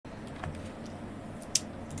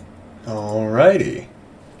Alrighty.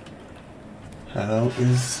 How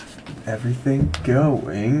is everything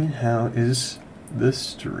going? How is the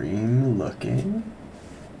stream looking?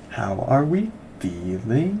 How are we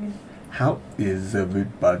feeling? How is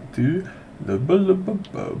everybody?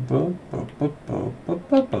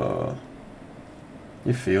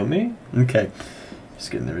 You feel me? Okay. Just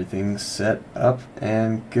getting everything set up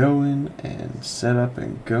and going, and set up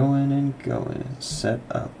and going and going and set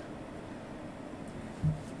up.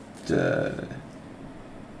 Does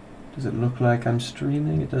it look like I'm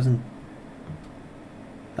streaming? It doesn't.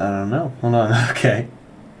 I don't know. Hold on. Okay.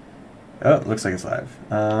 Oh, it looks like it's live.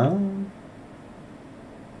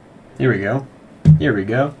 Here we go. Here we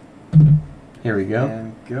go. Here we go.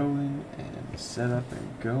 And going and set up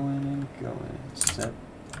and going and going and set up.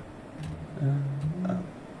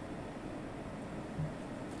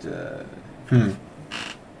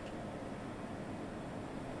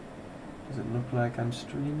 Does it look like I'm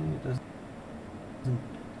streaming? It doesn't.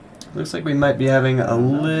 Looks like we might be having a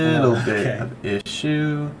little bit of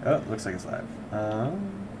issue. Oh, looks like it's live.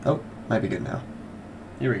 Oh, might be good now.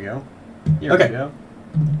 Here we go. Here we go.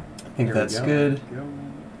 I think that's good.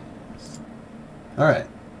 Alright.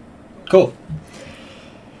 Cool.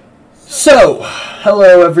 So,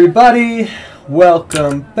 hello everybody.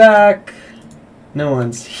 Welcome back. No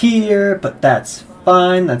one's here, but that's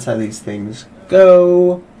fine. That's how these things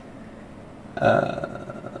go.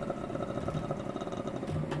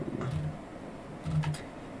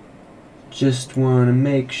 Just want to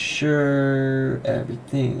make sure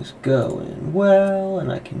everything's going well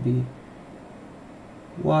and I can be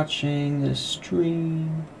watching the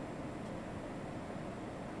stream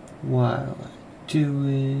while I do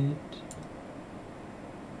it.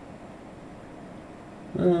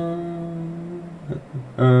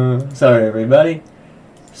 Sorry everybody.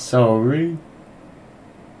 Sorry.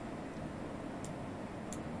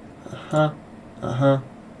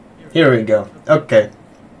 Here we go. Okay.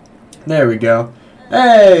 There we go.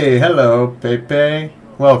 Hey, hello, Pepe.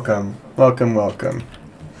 Welcome, welcome, welcome.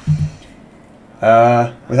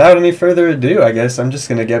 Without any further ado, I guess I'm just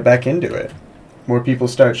gonna get back into it. More people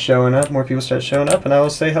start showing up, and I will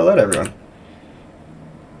say hello to everyone.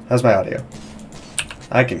 How's my audio?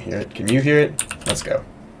 I can hear it. Can you hear it? Let's go.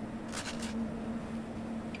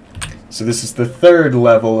 So this is the third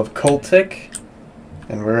level of Cultic,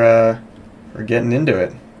 and we're getting into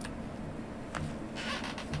it.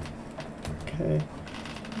 Okay.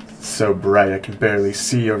 It's so bright I can barely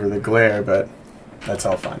see over the glare, but that's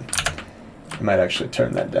all fine. I might actually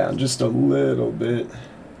turn that down just a little bit.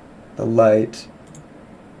 The light.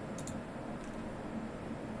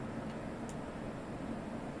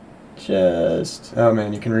 Just... oh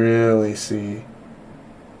man, you can really see.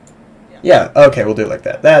 Yeah, okay, we'll do it like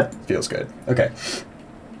that. That feels good. Okay.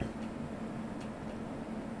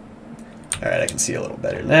 Alright, I can see a little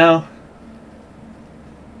better now.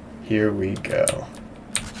 Here we go.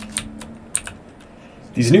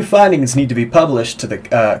 These new findings need to be published to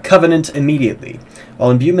the Covenant immediately.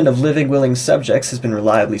 While imbuement of living, willing subjects has been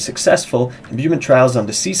reliably successful, imbuement trials on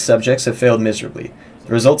deceased subjects have failed miserably.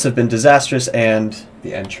 The results have been disastrous, and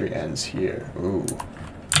the entry ends here. Ooh.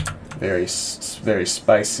 Very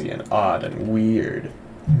spicy and odd and weird.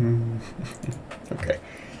 Okay.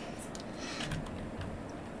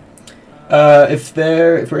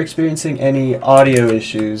 If we're experiencing any audio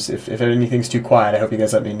issues, if anything's too quiet, I hope you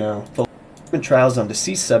guys let me know. Trials on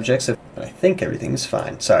deceased subjects, but I think everything's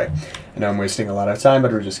fine. Sorry, I know I'm wasting a lot of time,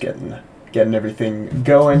 but we're just getting everything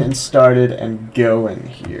going and started and going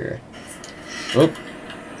here. Oh,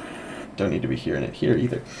 don't need to be hearing it here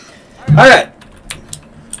either. All right,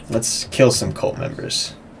 let's kill some cult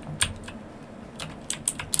members.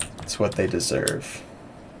 That's what they deserve.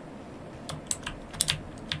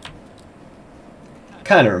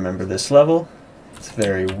 Kind of remember this level. It's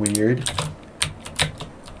very weird.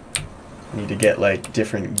 Need to get like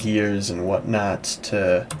different gears and whatnot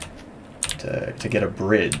to get a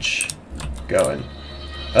bridge going.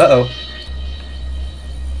 Uh-oh.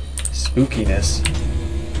 Spookiness.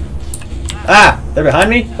 Ah! They're behind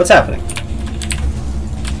me? What's happening?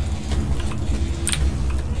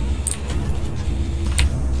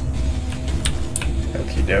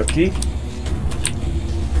 Okie dokie.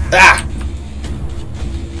 Ah!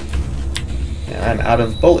 Yeah, I'm out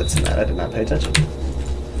of bullets in that. I did not pay attention.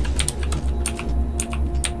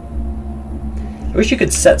 I wish you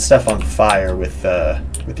could set stuff on fire with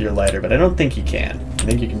your lighter, but I don't think you can. I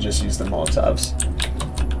think you can just use the Molotovs.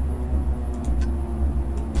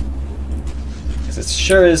 Because it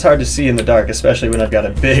sure is hard to see in the dark, especially when I've got a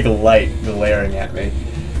big light glaring at me.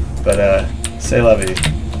 But, c'est la vie.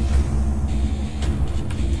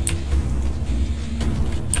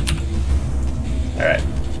 Alright.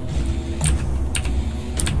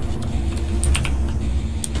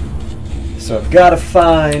 So I've got to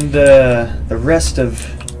find the rest of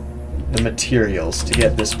the materials to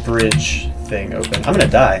get this bridge thing open. I'm gonna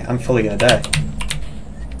die. I'm fully gonna die.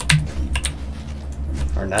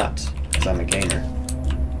 Or not, because I'm a gamer.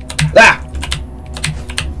 Ah!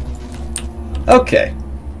 Okay.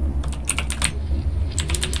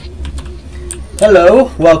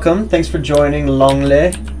 Hello, welcome. Thanks for joining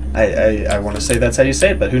Longley. I want to say that's how you say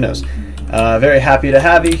it, but who knows. Very happy to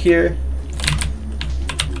have you here.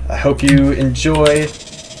 I hope you enjoy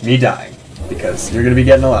me dying, because you're going to be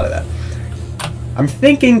getting a lot of that. I'm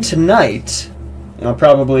thinking tonight, and I'll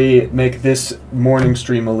probably make this morning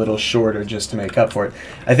stream a little shorter just to make up for it.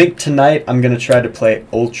 I think tonight I'm going to try to play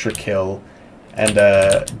Ultra Kill and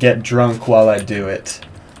get drunk while I do it,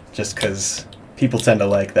 just because people tend to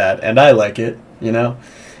like that, and I like it, you know?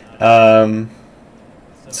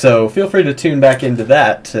 So feel free to tune back into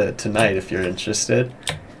that tonight if you're interested.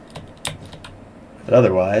 But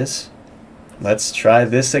otherwise, let's try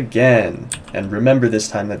this again. And remember this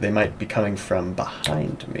time that they might be coming from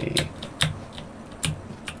behind me.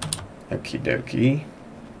 Okie dokie.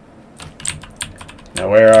 Now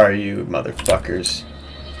where are you, motherfuckers?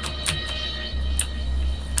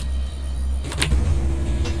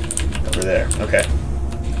 Over there, okay.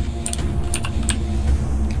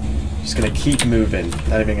 Just gonna keep moving.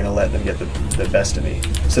 Not even gonna let them get the best of me.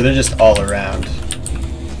 So they're just all around.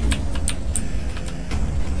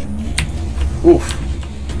 Oof.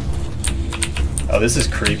 Oh, this is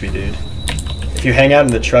creepy, dude. If you hang out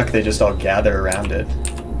in the truck, they just all gather around it.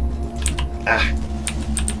 Ah.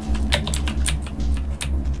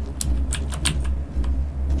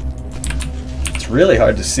 It's really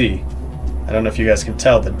hard to see. I don't know if you guys can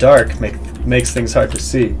tell. The dark makes things hard to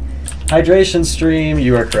see. Hydration stream,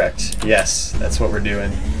 you are correct. Yes, that's what we're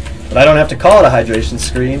doing. But I don't have to call it a hydration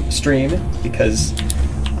stream because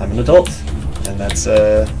I'm an adult. And that's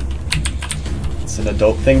it's an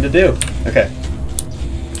adult thing to do. Okay.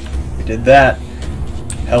 We did that.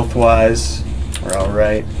 Health-wise, we're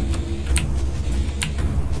alright.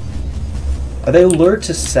 Are they lured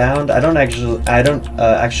to sound? I don't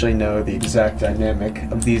actually know the exact dynamic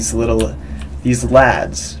of these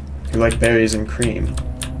lads who like berries and cream.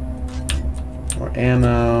 More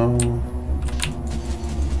ammo.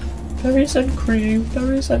 Berries and cream,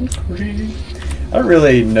 berries and cream. I don't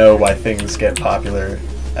really know why things get popular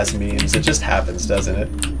as memes. It just happens, doesn't it?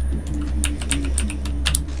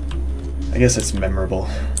 I guess it's memorable,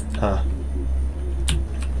 huh?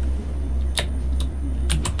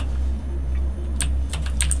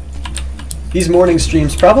 These morning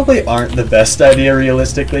streams probably aren't the best idea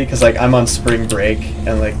realistically, because like I'm on spring break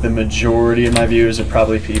and like the majority of my viewers are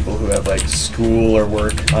probably people who have like school or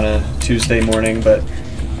work on a Tuesday morning, but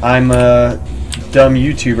I'm a dumb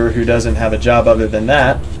YouTuber who doesn't have a job other than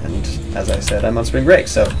that, and as I said, I'm on spring break,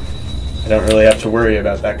 so I don't really have to worry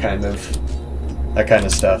about that kind of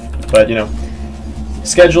stuff. But you know,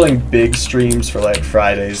 scheduling big streams for like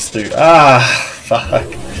Fridays through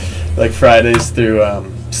like Fridays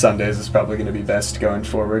through Sundays is probably going to be best going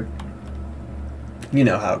forward. You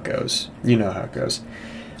know how it goes. You know how it goes.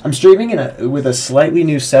 I'm streaming with a slightly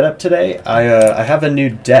new setup today. I have a new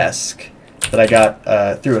desk that I got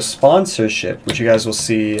through a sponsorship, which you guys will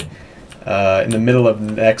see in the middle of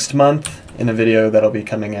next month in a video that'll be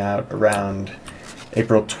coming out around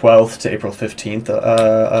April 12th to April 15th,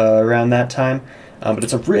 around that time. But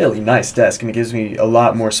it's a really nice desk, and it gives me a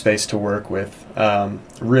lot more space to work with.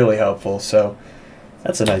 Really helpful. So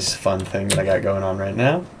that's a nice, fun thing that I got going on right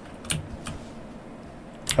now.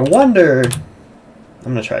 I wonder...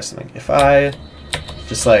 I'm going to try something. If I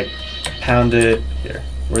just, like, pound it... Here.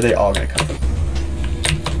 Where are they all going to come from?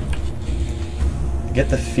 I get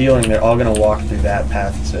the feeling they're all going to walk through that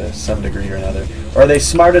path to some degree or another. Or are they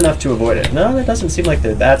smart enough to avoid it? No, it doesn't seem like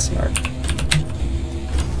they're that smart.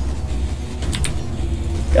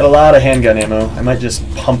 Got a lot of handgun ammo. I might just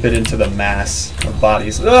pump it into the mass of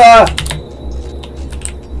bodies. Ah!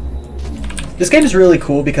 This game is really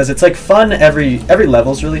cool because it's like fun. Every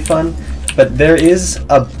level's really fun, but there is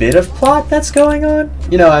a bit of plot that's going on.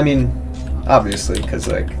 You know, I mean, obviously, because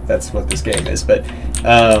like that's what this game is. But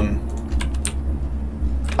I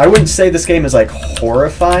wouldn't say this game is like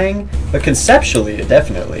horrifying, but conceptually it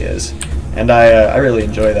definitely is, and I really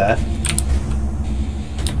enjoy that.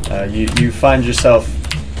 You find yourself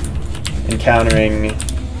encountering,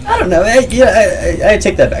 I don't know. I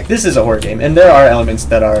take that back. This is a horror game, and there are elements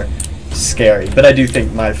that are scary, but I do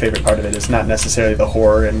think my favorite part of it is not necessarily the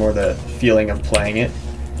horror and more the feeling of playing it.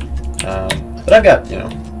 But I've got, you know,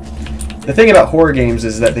 the thing about horror games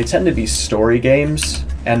is that they tend to be story games,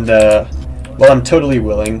 and while I'm totally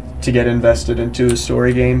willing to get invested into a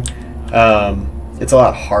story game, it's a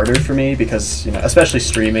lot harder for me because, you know, especially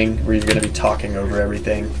streaming where you're going to be talking over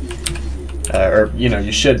everything, or, you know,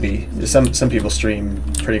 you should be. Some people stream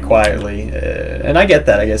pretty quietly, and I get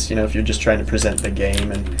that, I guess, you know, if you're just trying to present the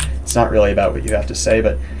game and it's not really about what you have to say,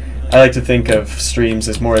 but I like to think of streams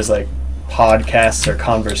as more as like podcasts or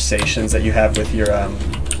conversations that you have with your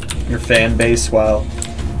fan base while,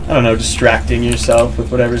 I don't know, distracting yourself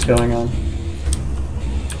with whatever's going on.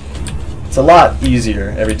 It's a lot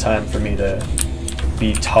easier every time for me to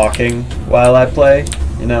be talking while I play,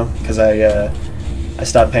 you know, because I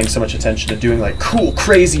stopped paying so much attention to doing like cool,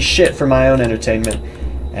 crazy shit for my own entertainment,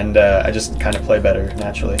 and I just kind of play better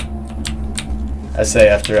naturally. I say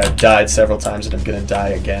after I've died several times and I'm gonna die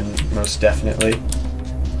again, most definitely.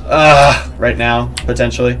 Right now,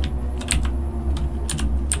 potentially.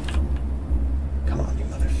 Come on, you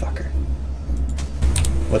motherfucker.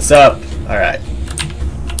 What's up? Alright.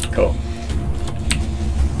 Cool.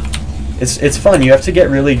 It's fun. You have to get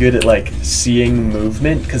really good at like seeing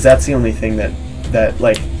movement, because that's the only thing that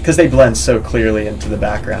like, because they blend so clearly into the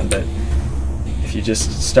background, but if you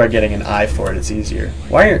just start getting an eye for it, it's easier.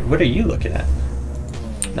 What are you looking at?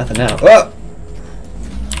 Nothing now. Oh!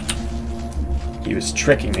 He was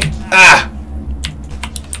tricking me. Ah!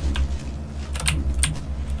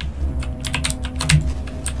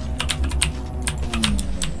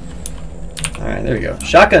 Alright, there we go.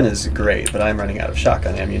 Shotgun is great, but I'm running out of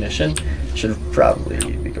shotgun ammunition. Should probably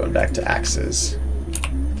be going back to axes.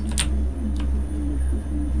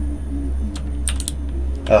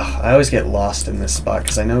 Ugh, I always get lost in this spot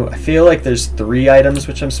because I feel like there's 3 items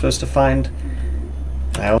which I'm supposed to find.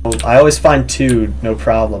 I always find 2, no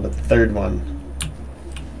problem, but the 3rd one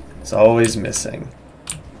is always missing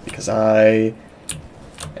because I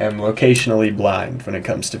am locationally blind when it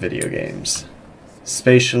comes to video games.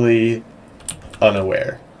 Spatially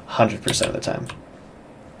unaware, 100% of the time.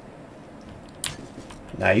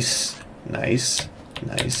 Nice, nice,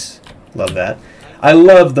 nice. Love that. I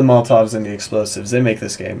love the Molotovs and the explosives. They make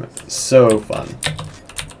this game so fun.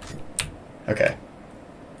 Okay.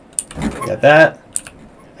 I got that.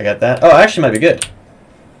 I got that. Oh, I actually might be good.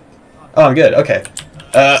 Oh, I'm good. Okay.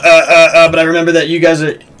 But I remember that you guys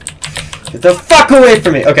are... Get the fuck away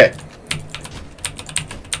from me! Okay.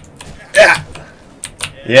 Yeah!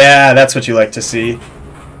 Yeah, that's what you like to see.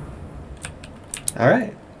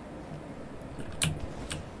 Alright.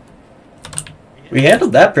 We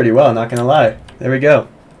handled that pretty well, not gonna lie. There we go.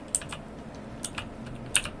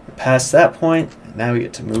 We're past that point, now we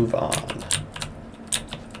get to move on.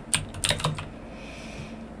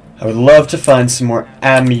 I would love to find some more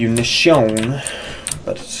ammunition,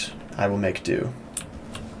 but I will make do.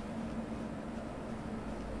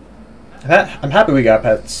 I'm happy we got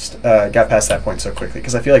past that point so quickly,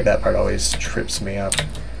 because I feel like that part always trips me up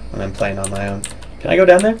when I'm playing on my own. Can I go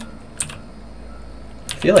down there?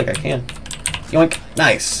 I feel like I can. Yoink.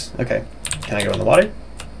 Nice. Okay. Can I go in the water?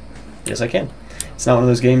 Yes, I can. It's not one of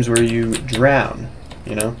those games where you drown,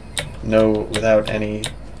 you know? No, without any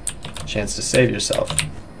chance to save yourself.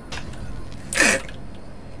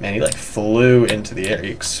 Man, he like flew into the air. He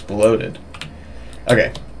exploded.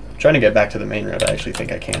 Okay. I'm trying to get back to the main road. I actually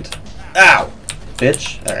think I can't. Ow!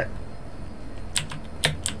 Bitch. Alright.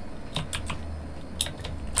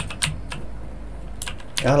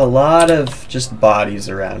 Got a lot of just bodies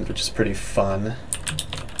around, which is pretty fun.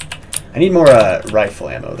 I need more rifle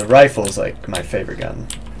ammo. The rifle is like my favorite gun,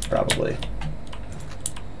 probably.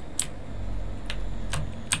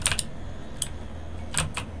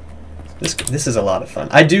 This is a lot of fun.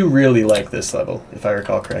 I do really like this level, if I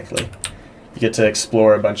recall correctly. You get to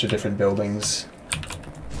explore a bunch of different buildings.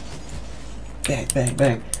 Bang, bang,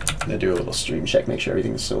 bang. I'm gonna do a little stream check, make sure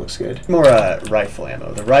everything still looks good. More rifle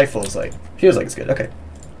ammo. The rifle is like, feels like it's good. Okay.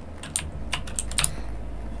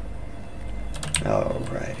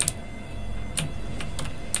 Alrighty.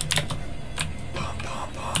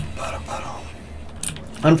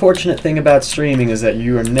 Unfortunate thing about streaming is that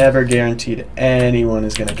you are never guaranteed anyone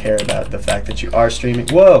is going to care about the fact that you are streaming.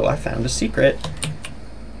 Whoa, I found a secret.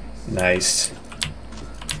 Nice.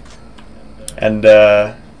 And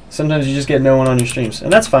sometimes you just get no one on your streams,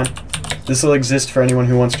 and that's fine. This will exist for anyone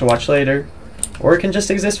who wants to watch later, or it can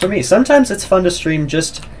just exist for me. Sometimes it's fun to stream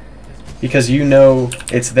just because you know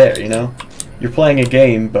it's there, you know? You're playing a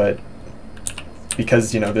game, but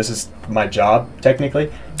because, you know, this is my job,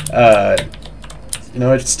 technically, you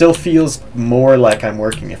know, it still feels more like I'm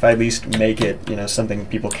working if I at least make it, you know, something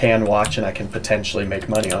people can watch and I can potentially make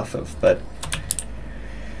money off of. But,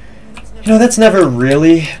 you know, that's never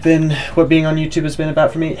really been what being on YouTube has been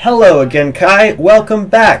about for me. Hello again, Kai. Welcome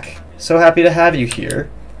back. So happy to have you here.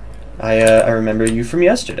 I remember you from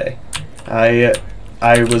yesterday. I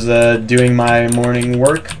was doing my morning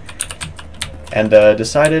work and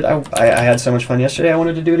decided I had so much fun yesterday I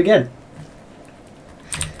wanted to do it again.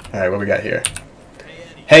 Alright, what we got here?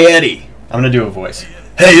 Hey Eddie! I'm gonna do a voice.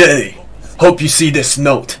 Hey Eddie! Hope you see this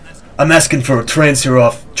note. I'm asking for a transfer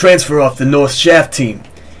off the North Shaft team.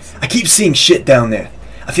 I keep seeing shit down there.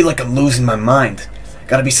 I feel like I'm losing my mind.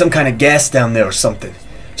 Gotta be some kind of gas down there or something.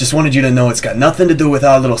 Just wanted you to know it's got nothing to do with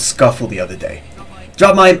our little scuffle the other day.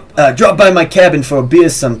 Drop by my cabin for a beer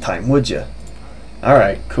sometime, would ya?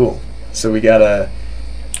 Alright, cool. So we got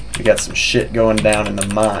some shit going down in the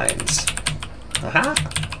mines. Aha!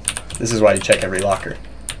 This is why you check every locker.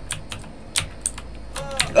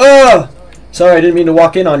 Oh! Sorry, I didn't mean to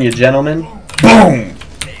walk in on you, gentlemen. Boom!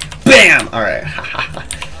 Bam! Alright.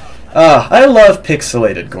 I love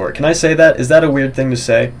pixelated gore. Can I say that? Is that a weird thing to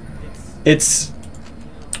say? It's...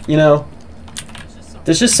 You know...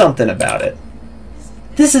 There's just something about it.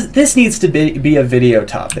 This needs to be a video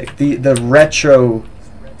topic. The retro...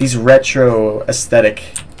 These retro aesthetic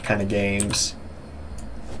kind of games.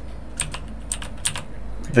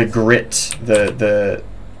 The grit, the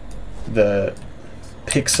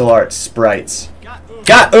pixel art sprites.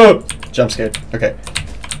 Oh! Jump scared. Okay.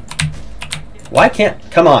 Why can't...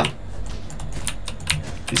 Come on.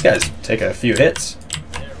 These guys take a few hits.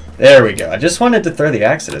 There we go. I just wanted to throw the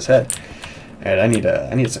axe at his head. Alright, I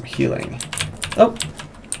need some healing. Oh!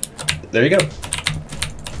 There you go.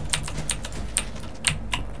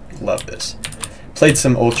 Love this. Played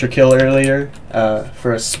some Ultra Kill earlier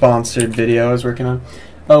for a sponsored video I was working on.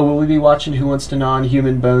 Oh, will we be watching Who Wants to Gnaw on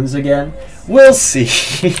Human Bones again? We'll see.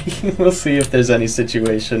 We'll see if there's any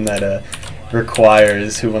situation that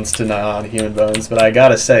requires Who Wants to Gnaw on Human Bones. But I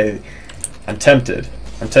gotta say, I'm tempted.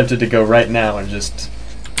 I'm tempted to go right now and just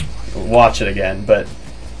watch it again. But,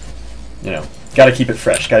 you know, gotta keep it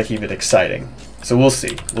fresh. Gotta keep it exciting. So we'll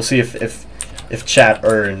see. We'll see if chat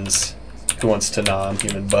earns Who Wants to Gnaw on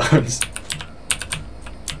Human Bones.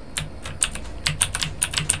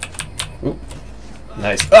 Ooh.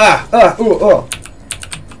 Nice. Ooh.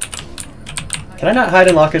 Can I not hide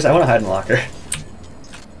in lockers? I want to hide in a locker.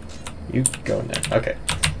 You go in there. Okay.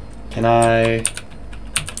 Can I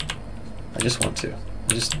just want to.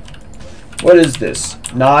 What is this?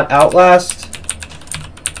 Not Outlast?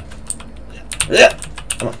 Yeah.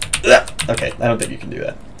 Okay, I don't think you can do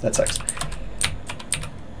that. That sucks.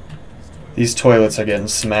 These toilets are getting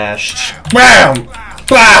smashed. Bam!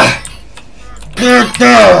 Bah!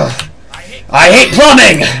 I hate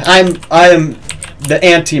plumbing! I'm the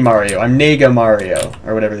anti-Mario. I'm Nega Mario,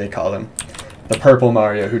 or whatever they call him. The purple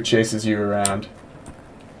Mario who chases you around.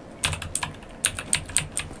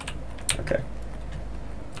 Okay.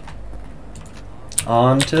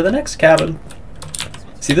 On to the next cabin.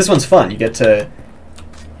 See, this one's fun. You get to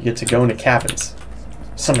go into cabins.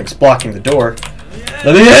 Something's blocking the door.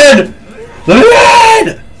 Let me in! Let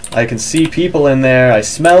me in! I can see people in there. I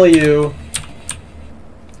smell you.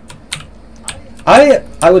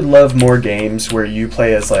 I would love more games where you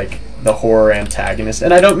play as like the horror antagonist,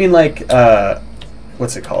 and I don't mean like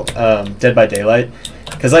what's it called? Dead by Daylight,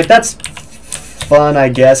 because like that's fun, I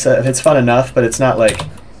guess. It's fun enough, but it's not like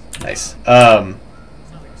nice.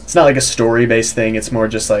 It's not like a story-based thing. It's more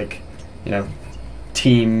just like, you know,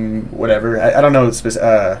 team whatever. I don't know what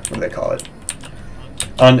do they call it?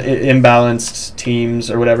 Imbalanced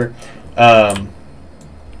teams or whatever.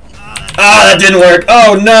 That didn't work.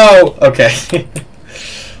 Oh no. Okay.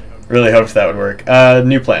 Really hoped that would work.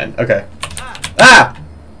 New plan. Okay. Ah.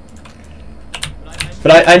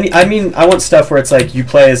 But I mean I want stuff where it's like you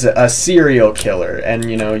play as a serial killer, and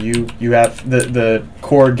you know you have the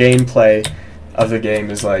core gameplay of the game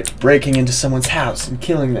is like breaking into someone's house and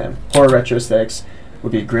killing them. Horror retro aesthetics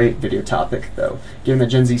would be a great video topic, though. Given that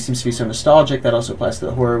Gen Z seems to be so nostalgic, that also applies to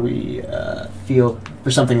the horror we feel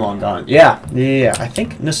for something long gone. Yeah. I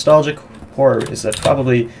think nostalgic horror is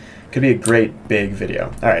probably could be a great big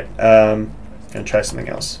video. All right, gonna try something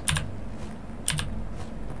else.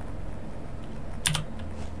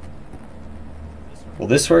 Will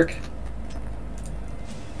this work?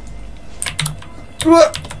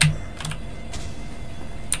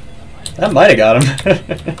 That might have got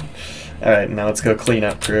him. Alright, now let's go clean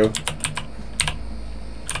up, crew.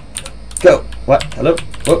 Go! What? Hello?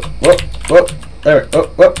 Whoop, whoop, whoop. There,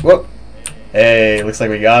 whoop, whoop, whoop. Hey, looks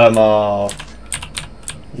like we got them all.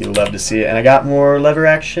 You love to see it. And I got more lever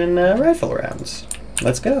action rifle rounds.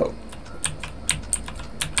 Let's go.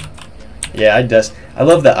 Yeah, I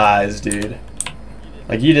love the eyes, dude.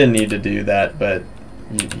 Like, you didn't need to do that, but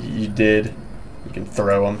you did. You can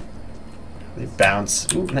throw them. They bounce.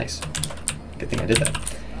 Ooh, nice. Good thing I did that.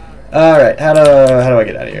 Alright, how do I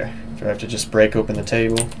get out of here? Do I have to just break open the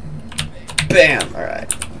table? Bam!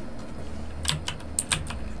 Alright.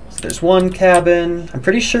 So there's one cabin. I'm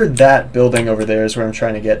pretty sure that building over there is where I'm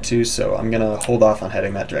trying to get to, so I'm going to hold off on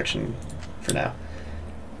heading that direction for now.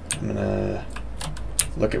 I'm going to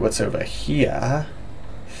look at what's over here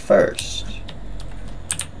first.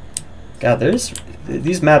 God,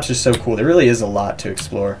 these maps are so cool. There really is a lot to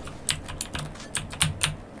explore.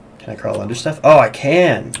 Can I crawl under stuff? Oh, I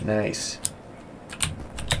can! Nice.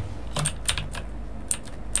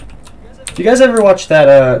 Do you guys ever watch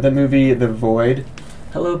that the movie The Void?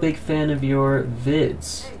 Hello, big fan of your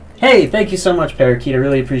vids. Hey, thank you so much, Parakeet. I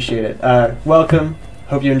really appreciate it. Welcome.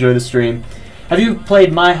 Hope you enjoy the stream. Have you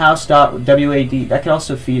played myhouse.wad? That could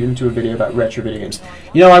also feed into a video about retro video games.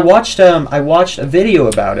 You know, I watched a video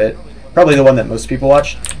about it, probably the one that most people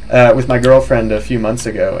watch, with my girlfriend a few months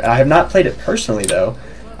ago. I have not played it personally, though.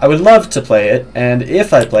 I would love to play it, and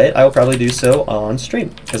if I play it, I will probably do so on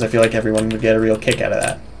stream, because I feel like everyone would get a real kick out of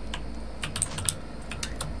that.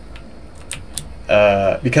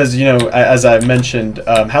 Because, you know, as I've mentioned,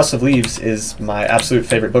 House of Leaves is my absolute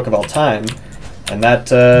favorite book of all time, and that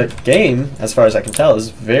game, as far as I can tell,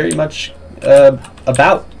 is very much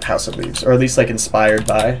about House of Leaves, or at least like inspired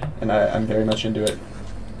by, and I'm very much into it.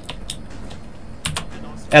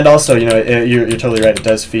 And also, you know, you're totally right, it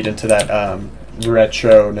does feed into that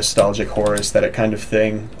retro, nostalgic horror aesthetic kind of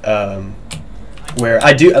thing, where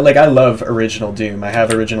I love original Doom. I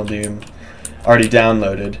have original Doom already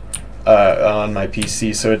downloaded on my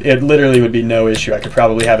PC, so it literally would be no issue. I could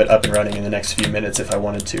probably have it up and running in the next few minutes if I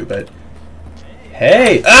wanted to, but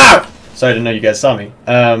hey! Ah! Sorry, I didn't know you guys saw me.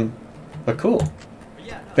 But cool.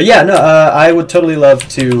 But yeah, no, I would totally love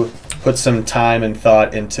to put some time and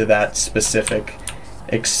thought into that specific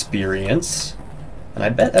experience, and I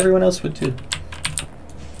bet everyone else would too.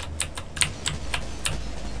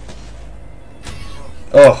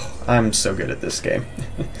 Oh, I'm so good at this game.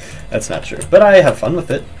 That's not true, but I have fun with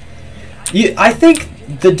it. I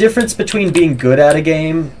think the difference between being good at a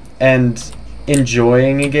game and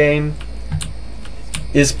enjoying a game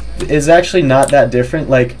is actually not that different.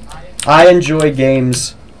 Like, I enjoy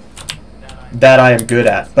games that I am good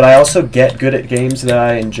at, but I also get good at games that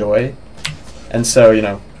I enjoy. And so, you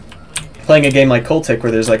know, playing a game like Cultic,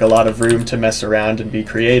 where there's like a lot of room to mess around and be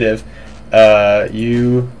creative,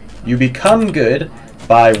 you become good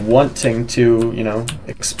by wanting to, you know,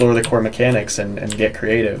 explore the core mechanics and get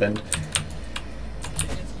creative. And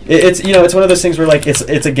it's, you know, it's one of those things where like it's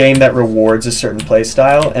a game that rewards a certain play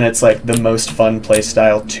style, and it's like the most fun play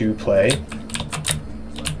style to play.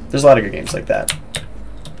 There's a lot of good games like that.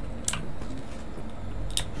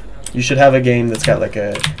 You should have a game that's got like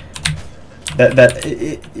a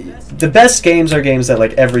the best games are games that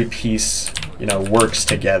like every piece, you know, works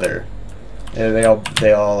together. They all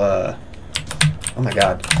oh my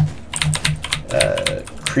god,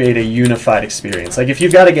 create a unified experience. Like if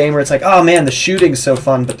you've got a game where it's like, oh man, the shooting's so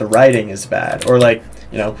fun but the writing is bad, or like,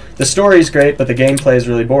 you know, the story's great but the gameplay is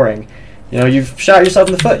really boring, you know, you've shot yourself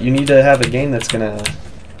in the foot. You need to have a game that's gonna,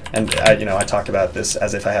 and you know, I talk about this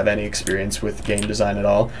as if I have any experience with game design at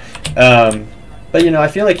all, but you know, I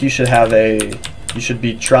feel like you should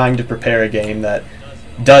be trying to prepare a game that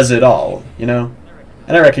does it all, you know.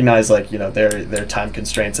 And I recognize, like, you know, there are time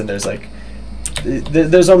constraints, and there's like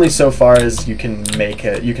there's only so far as you can make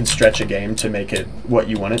it. You can stretch a game to make it what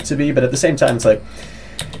you want it to be, but at the same time, it's like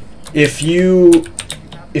if you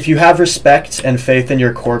have respect and faith in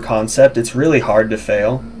your core concept, it's really hard to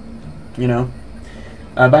fail, you know.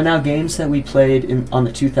 By now, games that we played on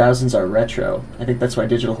the 2000s are retro. I think that's why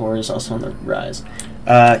digital horror is also on the rise.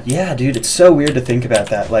 Yeah, dude, it's so weird to think about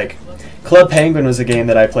that. Like, Club Penguin was a game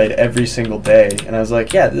that I played every single day, and I was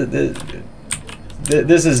like, yeah,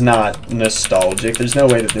 this is not nostalgic. There's no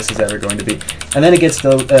way that this is ever going to be. And then it gets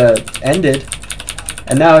ended,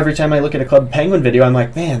 and now every time I look at a Club Penguin video, I'm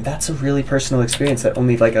like, man, that's a really personal experience that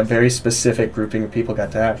only like a very specific grouping of people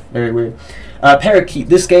got to have. Very weird. Parakeet,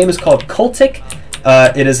 this game is called Cultic.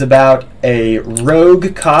 It is about a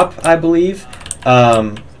rogue cop, I believe,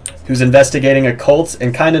 who's investigating a cult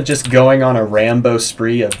and kind of just going on a Rambo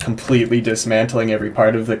spree of completely dismantling every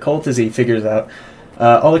part of the cult as he figures out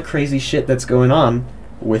all the crazy shit that's going on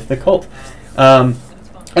with the cult. And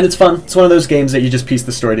it's fun. It's one of those games that you just piece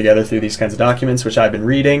the story together through these kinds of documents, which I've been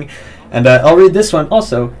reading. And I'll read this one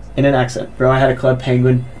also in an accent. Bro, I had a Club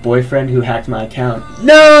Penguin boyfriend who hacked my account.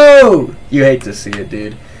 No! You hate to see it,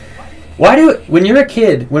 dude. When we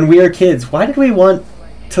were kids, why did we want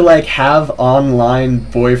to like have online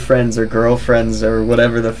boyfriends or girlfriends or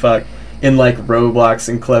whatever the fuck in like Roblox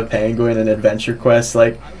and Club Penguin and Adventure Quest?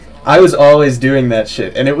 Like, I was always doing that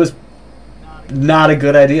shit, and it was not a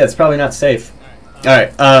good idea. It's probably not safe.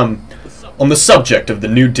 Alright, on the subject of the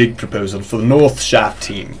new dig proposal for the North Shaft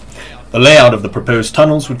team, the layout of the proposed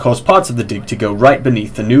tunnels would cause parts of the dig to go right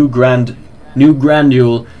beneath the new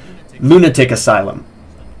Grandule Lunatic Asylum.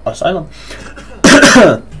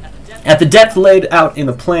 At the depth laid out in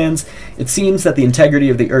the plans, it seems that the integrity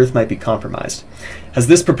of the earth might be compromised. Has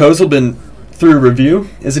this proposal been through review?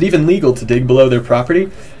 Is it even legal to dig below their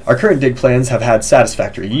property? Our current dig plans have had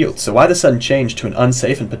satisfactory yields, so why the sudden change to an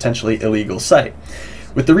unsafe and potentially illegal site?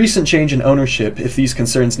 With the recent change in ownership, if these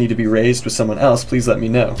concerns need to be raised with someone else, please let me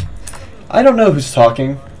know. I don't know who's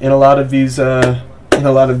talking in a lot of these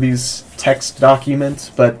text documents,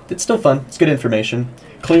 but it's still fun. It's good information.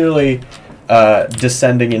 Clearly,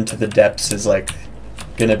 descending into the depths is like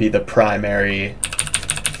gonna be the primary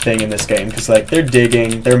thing in this game, because like they're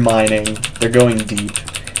digging, they're mining, they're going deep.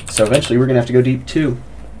 So eventually we're gonna have to go deep too.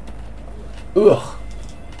 Ugh.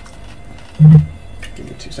 Give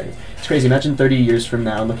me 2 seconds. It's crazy. Imagine 30 years from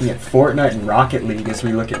now looking at Fortnite and Rocket League as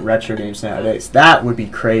we look at retro games nowadays. That would be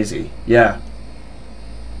crazy. Yeah.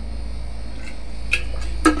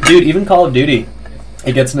 Dude, even Call of Duty,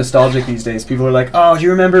 it gets nostalgic these days. People are like, oh, do you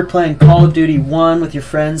remember playing Call of Duty 1 with your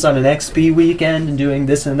friends on an XP weekend and doing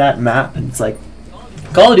this and that map? And it's like,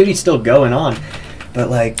 Call of Duty's still going on, but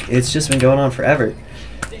like, it's just been going on forever.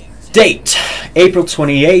 Date, April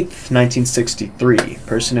 28th, 1963.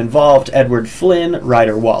 Person involved, Edward Flynn,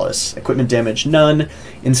 Ryder Wallace. Equipment damage, none.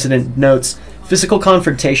 Incident notes, physical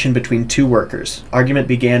confrontation between 2 workers. Argument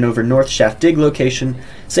began over North Shaft dig location.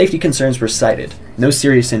 Safety concerns were cited. No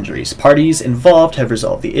serious injuries. Parties involved have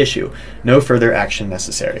resolved the issue. No further action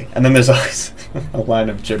necessary. And then there's always a line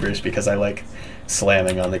of gibberish because I like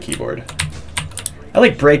slamming on the keyboard. I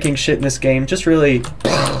like breaking shit in this game. Just really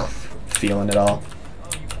feeling it all.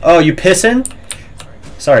 Oh, you pissing?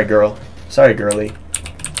 Sorry, girl. Sorry, girly.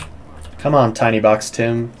 Come on, Tiny Box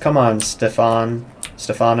Tim. Come on,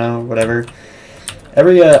 Stefano, whatever.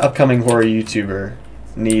 Every upcoming horror YouTuber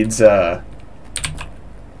needs a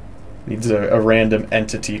random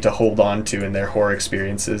entity to hold on to in their horror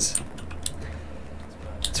experiences.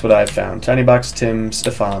 That's what I've found. Tiny Box Tim,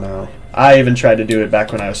 Stefano. I even tried to do it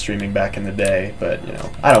back when I was streaming back in the day, but, you know,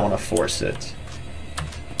 I don't want to force it.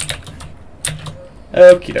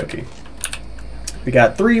 Okie dokie. We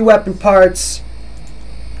got 3 weapon parts.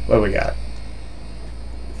 What do we got?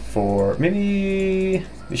 4. Maybe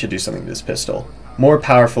we should do something with this pistol. More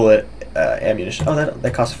powerful ammunition. Oh,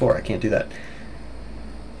 that costs 4. I can't do that.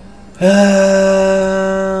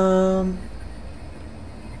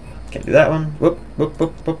 Can't do that one. Whoop, whoop,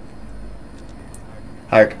 whoop, whoop.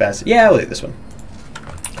 Higher capacity. Yeah, we'll do this one.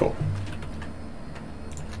 Cool.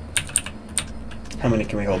 How many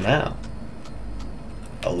can we hold now?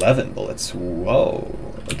 11 bullets. Whoa.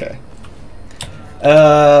 Okay.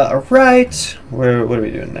 Alright. What are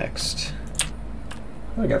we doing next?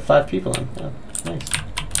 Oh, we got 5 people in. Oh, nice.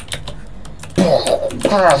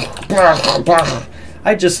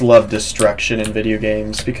 I just love destruction in video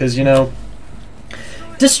games because, you know,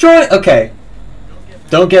 okay.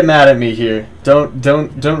 Don't get mad at me here.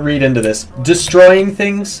 Don't read into this. Destroying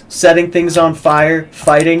things, setting things on fire,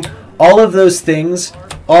 fighting, all of those things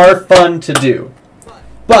are fun to do.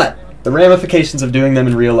 But the ramifications of doing them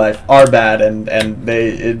in real life are bad, and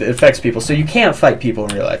it affects people. So you can't fight people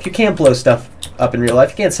in real life. You can't blow stuff up in real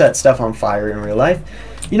life. You can't set stuff on fire in real life.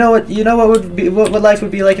 You know what life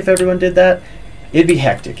would be like if everyone did that? It'd be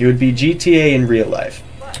hectic. It would be GTA in real life.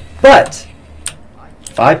 But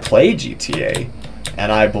if I play GTA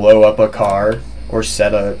and I blow up a car or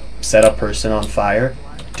set a person on fire,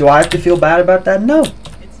 do I have to feel bad about that? No.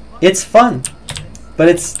 It's fun. But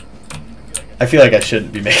I feel like I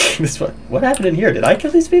shouldn't be making this one. What happened in here? Did I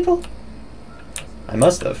kill these people? I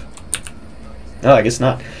must have. No, I guess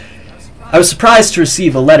not. I was surprised to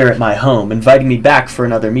receive a letter at my home inviting me back for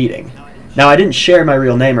another meeting. Now, I didn't share my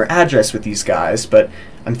real name or address with these guys, but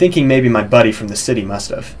I'm thinking maybe my buddy from the city must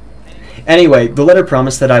have. Anyway, the letter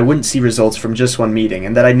promised that I wouldn't see results from just one meeting,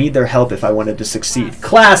 and that I'd need their help if I wanted to succeed.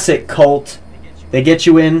 Classic cult! They get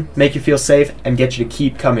you in, make you feel safe, and get you to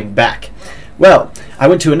keep coming back. Well, I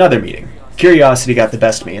went to another meeting. Curiosity got the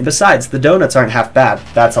best of me, and besides, the donuts aren't half bad.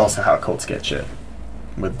 That's also how cults get you,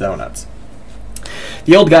 with donuts.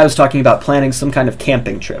 The old guy was talking about planning some kind of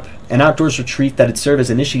camping trip, an outdoors retreat that'd serve as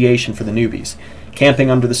initiation for the newbies. Camping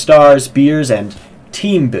under the stars, beers, and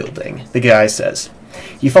team building, the guy says.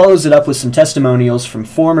 He follows it up with some testimonials from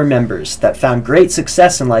former members that found great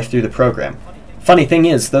success in life through the program. Funny thing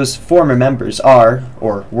is, those former members are,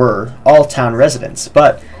 or were, all town residents,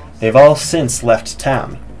 but they've all since left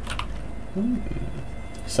town.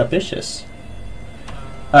 Suspicious.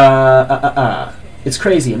 It's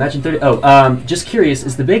crazy. Imagine 30. Just curious.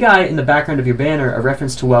 Is the big eye in the background of your banner a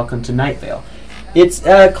reference to Welcome to Night Vale? It's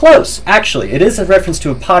close, actually. It is a reference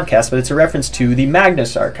to a podcast, but it's a reference to the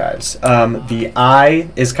Magnus Archives. The eye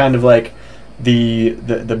is kind of like the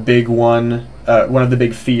big one of the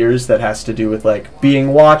big fears that has to do with like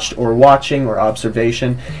being watched or watching or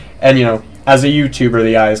observation. And you know, as a YouTuber,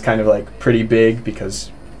 the eye is kind of like pretty big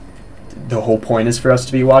because the whole point is for us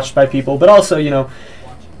to be watched by people, but also, you know,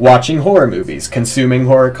 watching horror movies, consuming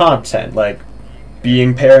horror content, like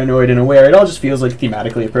being paranoid and aware. It all just feels like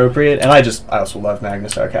thematically appropriate, and I also love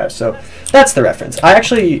Magnus Archives, so that's the reference. I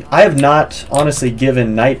have not honestly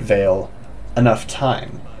given Night Vale enough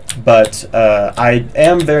time, but I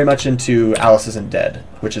am very much into Alice Isn't Dead,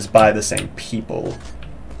 which is by the same people.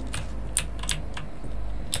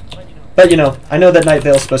 But you know, I know that Night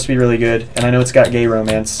Vale is supposed to be really good, and I know it's got gay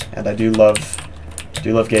romance, and I do love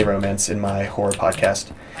gay romance in my horror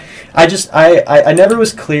podcast. I never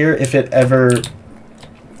was clear if it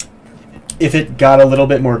got a little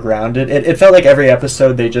bit more grounded. It felt like every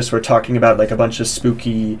episode they just were talking about like a bunch of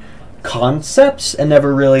spooky concepts and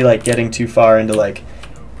never really like getting too far into like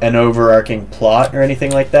an overarching plot or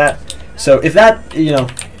anything like that. So if that, you know,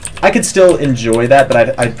 I could still enjoy that,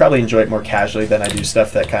 but I'd probably enjoy it more casually than I do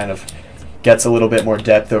stuff that kind of gets a little bit more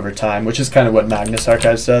depth over time, which is kind of what Magnus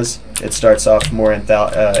Archives does. It starts off more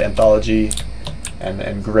anthology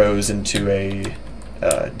and grows into a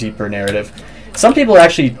deeper narrative. Some people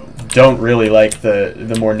actually don't really like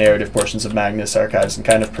the more narrative portions of Magnus Archives and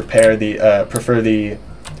kind of prefer the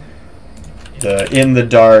in the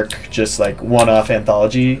dark, just like one-off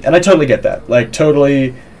anthology, and I totally get that. Like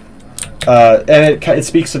totally. And it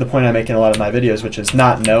speaks to the point I make in a lot of my videos, which is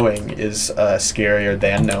not knowing is scarier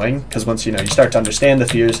than knowing, because once you know, you start to understand the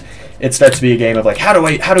fears, it starts to be a game of like, how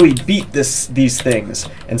do we beat these things,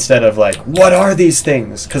 instead of like, what are these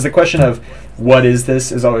things? Because the question of what is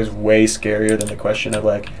this is always way scarier than the question of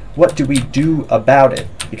like, what do we do about it?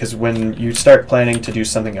 Because when you start planning to do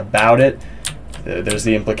something about it, there's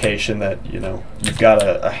the implication that, you know, you've got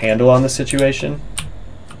a handle on the situation.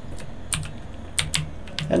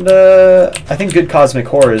 And I think good cosmic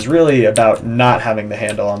horror is really about not having the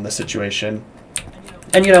handle on the situation.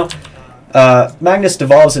 And you know, Magnus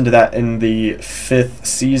devolves into that in the 5th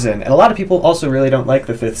season, and a lot of people also really don't like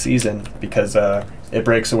the 5th season because it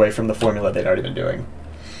breaks away from the formula they'd already been doing.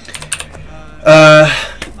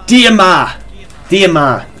 Dear Ma,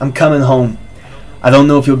 I'm coming home. I don't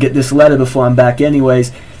know if you'll get this letter before I'm back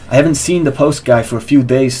anyways. I haven't seen the post guy for a few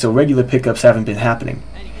days, so regular pickups haven't been happening.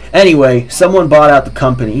 Anyway, someone bought out the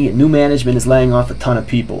company, and new management is laying off a ton of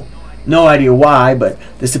people. No idea why, but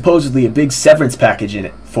there's supposedly a big severance package in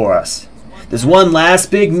it for us. There's one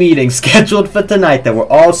last big meeting scheduled for tonight that we're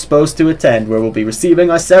all supposed to attend, where we'll be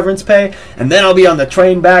receiving our severance pay, and then I'll be on the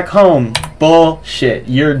train back home. Bullshit,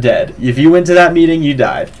 you're dead. If you went to that meeting, you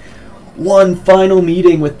died. One final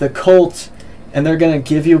meeting with the cult, and they're gonna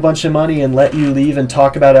give you a bunch of money and let you leave and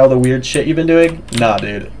talk about all the weird shit you've been doing? Nah,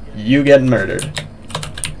 dude. You getting murdered.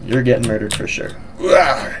 You're getting murdered for sure.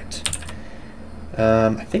 Alright.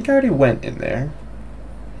 I think I already went in there.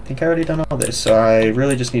 I think I already done all this, so I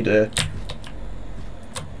really just need to...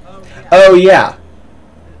 Oh, yeah.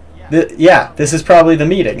 Yeah, this is probably the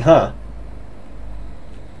meeting, huh?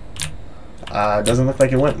 Doesn't look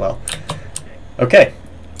like it went well. Okay.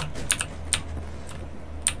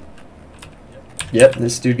 Yep,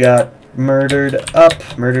 this dude got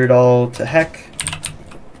murdered all to heck.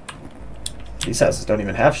 These houses don't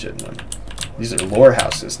even have shit in them. These are lore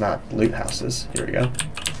houses, not loot houses. Here we go.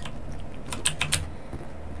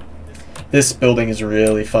 This building is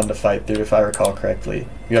really fun to fight through, if I recall correctly.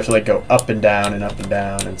 You have to like go up and down and up and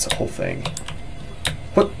down, and it's a whole thing.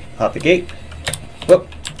 Whoop, hop the gate. Whoop,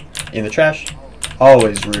 in the trash.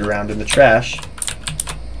 Always root around in the trash.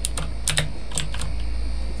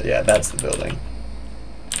 Yeah, that's the building.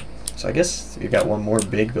 So I guess you got one more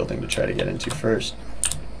big building to try to get into first.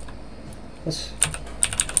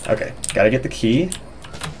 Okay, gotta get the key.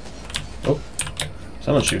 Oh,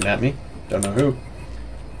 someone's shooting at me. Don't know who.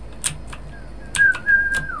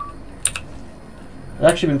 I've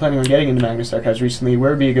actually been planning on getting into Magnus Archives recently. Where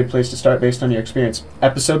would be a good place to start based on your experience?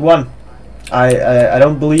 Episode 1. I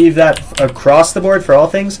don't believe that across the board for all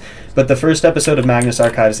things, but the first episode of Magnus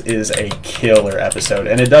Archives is a killer episode,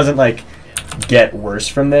 and it doesn't like get worse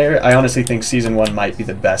from there. I honestly think season 1 might be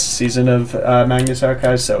the best season of Magnus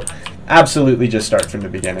Archives, so absolutely just start from the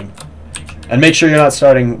beginning. And make sure you're not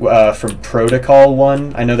starting from Protocol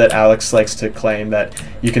 1. I know that Alex likes to claim that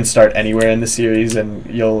you can start anywhere in the series and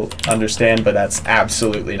you'll understand, but that's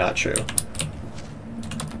absolutely not true.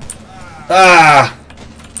 Ah!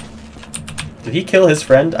 Did he kill his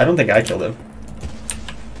friend? I don't think I killed him.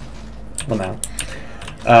 Lamau.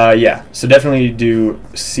 Yeah, so definitely do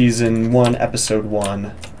Season 1, Episode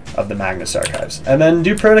 1 of the Magnus Archives. And then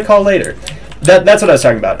do Protocol later. That's what I was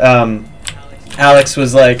talking about. Alex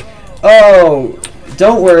was like, oh,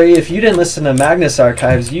 don't worry, if you didn't listen to Magnus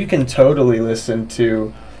Archives, you can totally listen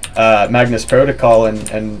to Magnus Protocol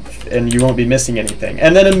and you won't be missing anything.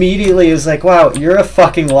 And then immediately it was like, wow, you're a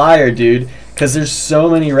fucking liar, dude, because there's so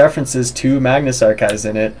many references to Magnus Archives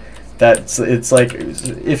in it that it's like,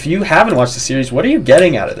 if you haven't watched the series, what are you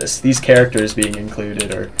getting out of this? These characters being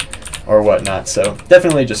included or whatnot. So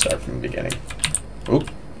definitely just start from the beginning. Oop.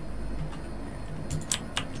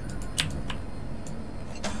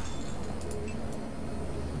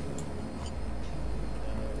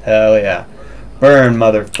 Hell yeah. Burn,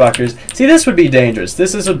 motherfuckers. See, this would be dangerous.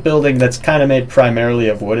 This is a building that's kind of made primarily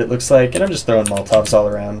of wood, it looks like, and I'm just throwing Molotovs all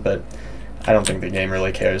around, but I don't think the game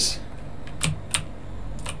really cares.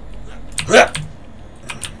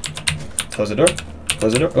 Close the door.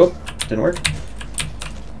 Close the door. Oh, didn't work.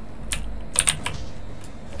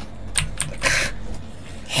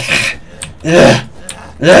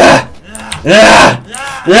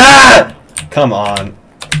 Come on.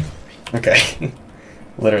 Okay.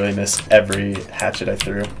 Literally missed every hatchet I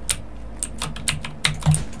threw.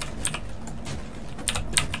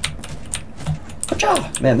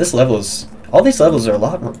 Man, this level is... all these levels are a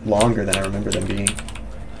lot longer than I remember them being.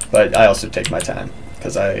 But I also take my time,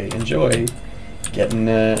 because I enjoy getting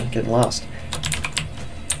lost.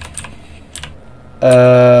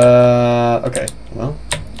 Okay, well,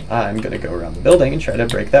 I'm going to go around the building and try to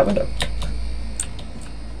break that window.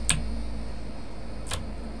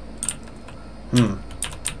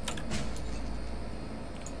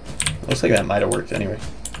 Looks like that might have worked anyway.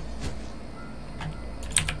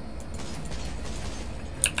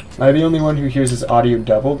 Am I the only one who hears his audio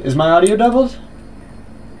doubled? Is my audio doubled?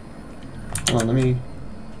 Hold on, let me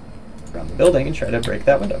around the building and try to break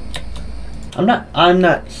that window. I'm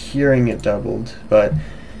not hearing it doubled, but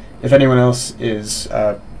if anyone else is,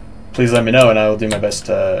 please let me know and I will do my best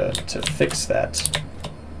to fix that.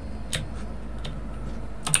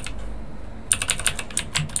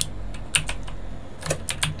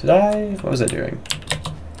 What was I doing?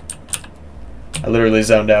 I literally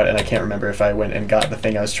zoned out and I can't remember if I went and got the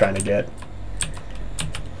thing I was trying to get.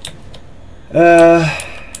 Oh,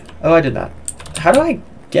 I did not. How do I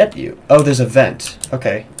get you? Oh, there's a vent.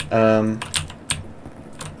 Okay.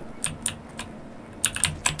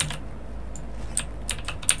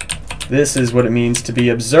 This is what it means to be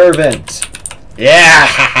observant.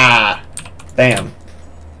 Yeah! Bam.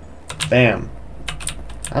 Bam.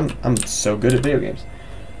 I'm so good at video games.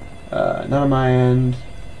 Not on my end.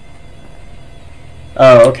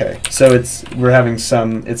 Oh, okay. So it's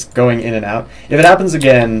going in and out. If it happens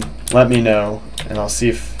again, let me know, and I'll see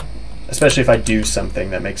if, especially if I do something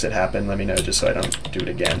that makes it happen, let me know just so I don't do it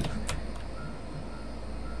again.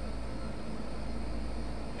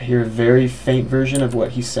 I hear a very faint version of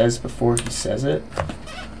what he says before he says it.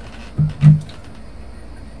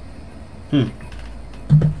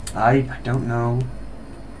 I don't know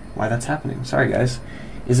why that's happening. Sorry, guys.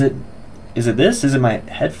 Is it this? Is it my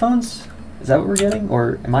headphones? Is that what we're getting?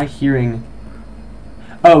 Or am I hearing...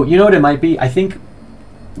 Oh, you know what it might be? I think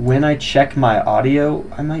when I check my audio,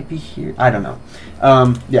 I might be here. I don't know.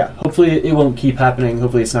 Yeah, hopefully it won't keep happening.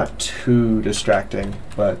 Hopefully it's not too distracting,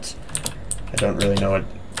 but I don't really know what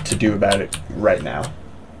to do about it right now.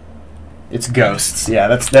 It's ghosts. Yeah,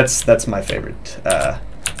 that's my favorite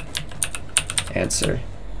answer.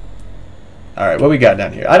 Alright, what we got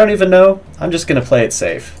down here? I don't even know. I'm just going to play it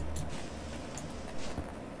safe.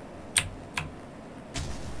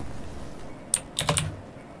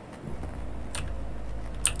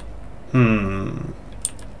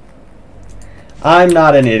 I'm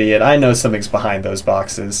not an idiot. I know something's behind those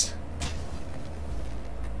boxes.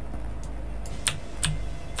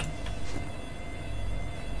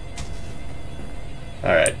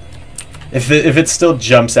 Alright. If it still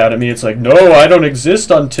jumps out at me, it's like, no, I don't exist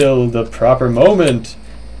until the proper moment,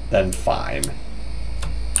 then fine.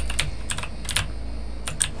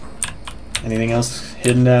 Anything else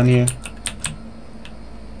hidden down here?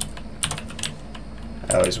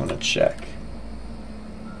 I always want to check.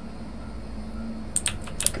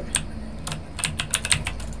 Okay.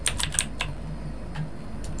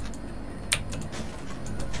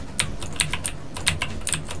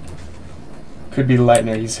 Could be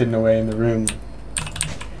Leitner, he's hidden away in the room.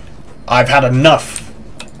 I've had enough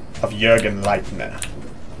of Jürgen Leitner.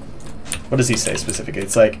 What does he say specifically?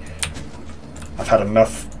 It's like, I've had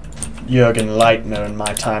enough Jürgen Leitner in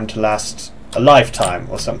my time to last a lifetime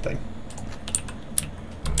or something.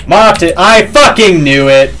 Martin, I fucking knew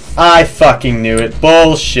it! I fucking knew it.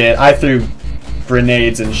 Bullshit. I threw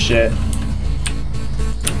grenades and shit.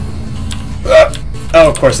 Oh,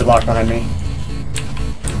 of course it locked behind me.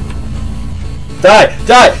 Die!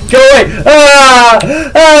 Die! Go away! Ah!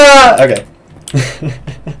 Ah! Okay.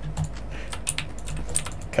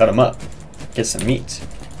 Cut him up. Get some meat.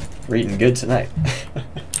 We're eating good tonight.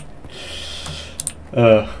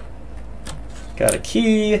 Got a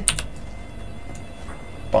key.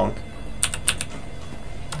 Bonk.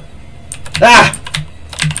 Ah!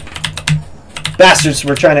 Bastards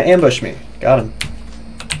were trying to ambush me. Got him.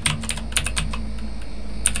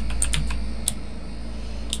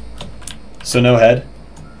 So no head.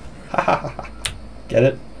 Ha ha ha. Get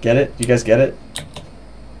it? Get it? You guys get it?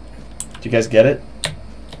 Do you guys get it?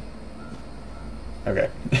 Okay.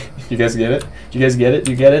 You guys get it? Do you guys get it?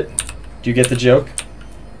 Do you get it? Do you get the joke?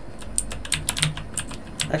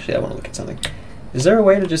 Actually, I want to look at something. Is there a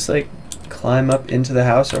way to just, like, climb up into the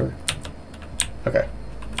house, or... Okay.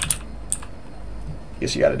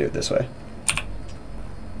 Guess you gotta do it this way.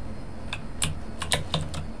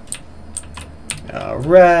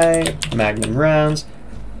 Alright. Magnum rounds.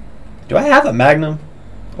 Do I have a Magnum?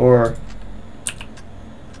 Or...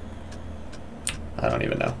 I don't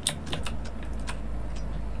even know.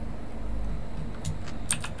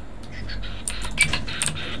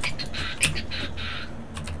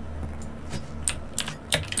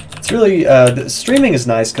 It's really, the streaming is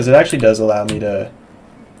nice because it actually does allow me to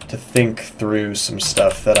think through some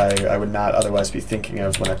stuff that I would not otherwise be thinking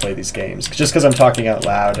of when I play these games. Just because I'm talking out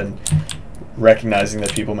loud and recognizing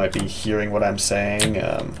that people might be hearing what I'm saying,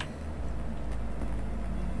 I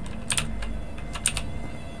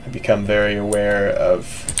become very aware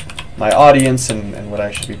of my audience and what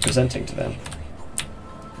I should be presenting to them.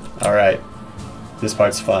 Alright, this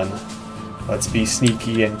part's fun. Let's be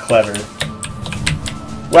sneaky and clever.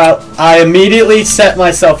 Well, I immediately set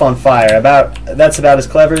myself on fire. That's about as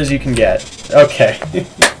clever as you can get. Okay.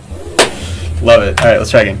 Love it. Alright,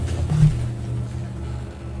 let's try again.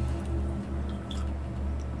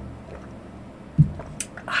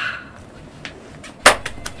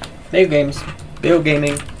 Video games. Video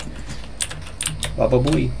gaming. Baba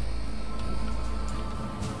booey.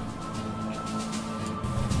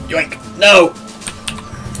 Yoink! No!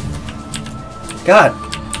 God,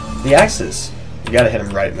 the axes. You gotta hit him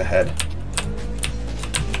right in the head.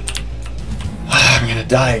 I'm gonna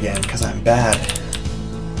die again because I'm bad.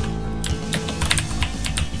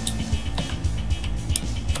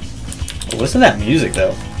 Listen to that music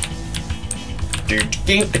though.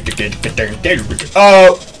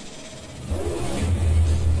 Oh!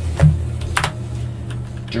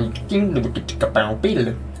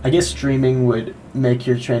 I guess streaming would make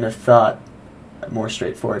your train of thought more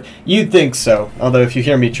straightforward. You'd think so. Although if you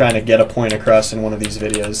hear me trying to get a point across in one of these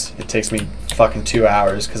videos, it takes me fucking 2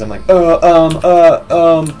 hours because I'm like, what,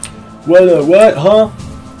 huh?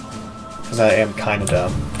 Because I am kind of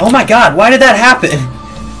dumb. Oh my god, why did that happen?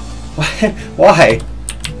 Why?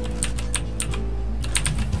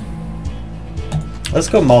 Let's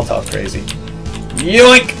go Molotov crazy.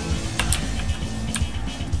 Yoink!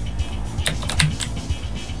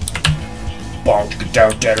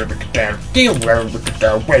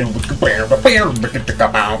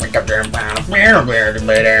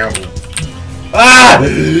 Ah!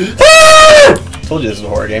 Told you this was a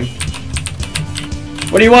horror game.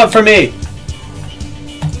 What do you want from me?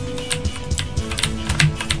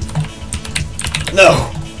 No.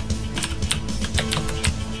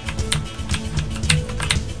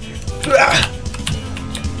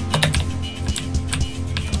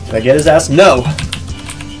 Did I get his ass? No.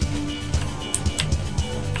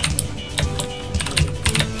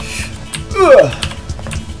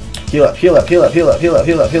 Heal up, heal up, heal up, heal up, heal up,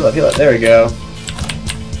 heal up, heal up, heal up. There we go.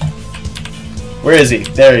 Where is he?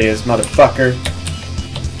 There he is, motherfucker.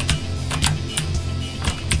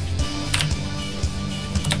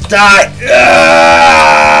 Die!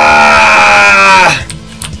 Ah!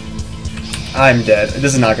 I'm dead.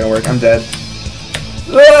 This is not gonna work. I'm dead.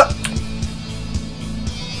 Ah!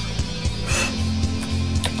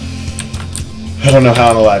 I don't know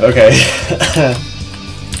how I'm alive. Okay.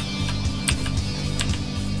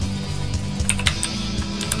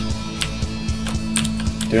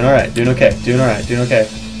 Doing alright, doing okay, doing alright, doing okay.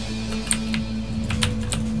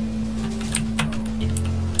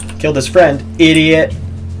 Killed his friend, idiot.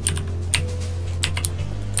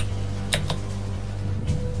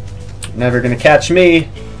 Never gonna catch me.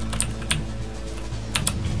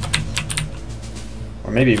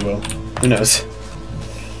 Or maybe he will. Who knows?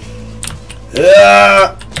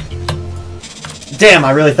 Damn,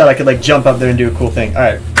 I really thought I could like jump up there and do a cool thing.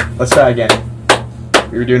 Alright, let's try again.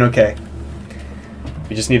 We were doing okay.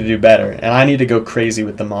 We just need to do better. And I need to go crazy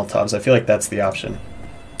with the Molotovs. I feel like that's the option.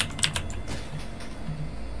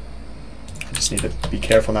 I just need to be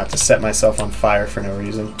careful not to set myself on fire for no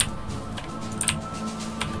reason.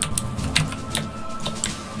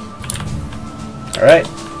 Alright.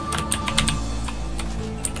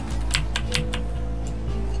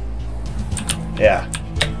 Yeah.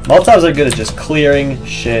 Molotovs are good at just clearing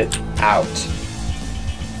shit out.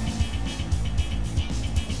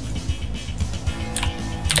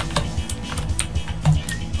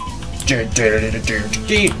 Stop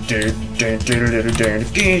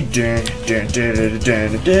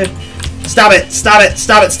it! Stop it!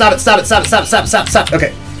 Stop it! Stop it! Stop it! Stop it! Stop! Stop! Stop! Stop!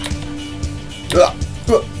 Okay.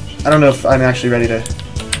 I don't know if I'm actually ready to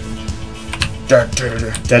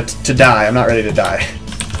die. I'm not ready to die.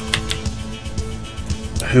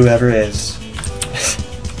 Whoever is.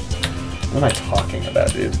 What am I talking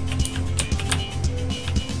about, dude?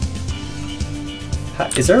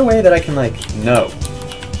 Is there a way that I can, like, no.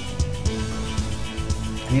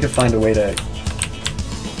 I need to find a way to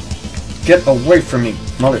get away from me,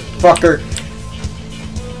 motherfucker.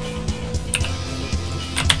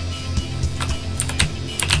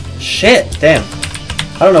 Shit, damn.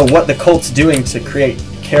 I don't know what the cult's doing to create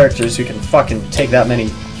characters who can fucking take that many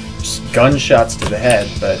gunshots to the head,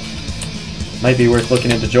 but might be worth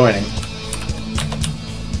looking into joining.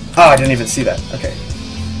 Oh, I didn't even see that. Okay.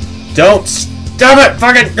 Don't stop it!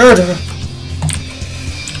 Fucking good!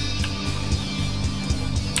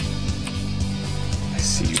 I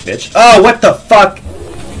see you, bitch. Oh, what the fuck?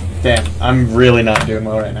 Damn, I'm really not doing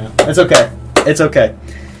well right now. It's okay. It's okay.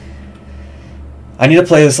 I need to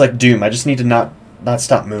play this like Doom. I just need to not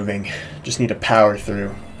stop moving. Just need to power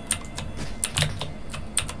through.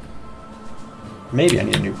 Maybe I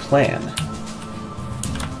need a new plan.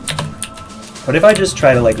 What if I just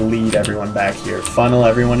try to like lead everyone back here, funnel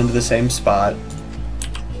everyone into the same spot?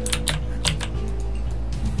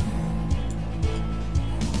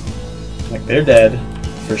 Like they're dead.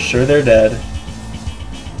 For sure they're dead.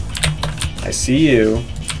 I see you.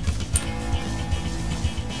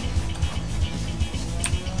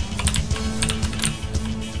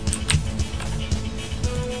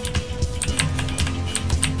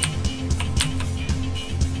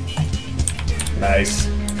 Nice.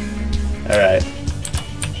 Alright.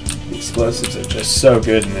 The explosives are just so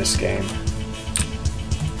good in this game.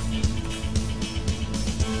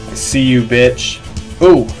 I see you, bitch.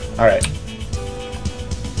 Ooh! Alright.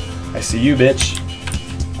 I see you, bitch.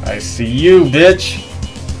 I see you, bitch!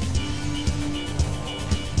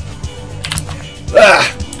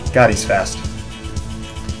 Ah! God, he's fast.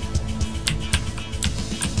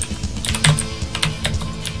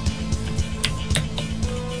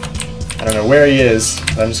 I don't know where he is,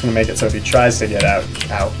 but I'm just going to make it so if he tries to get out,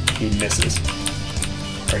 he misses.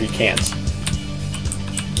 Or he can't.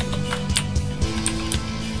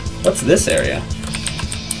 What's this area?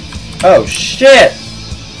 Oh, shit!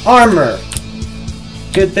 Armor!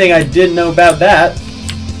 Good thing I didn't know about that.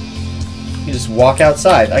 You just walk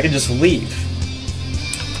outside. I can just leave.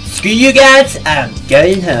 Screw you guys, I'm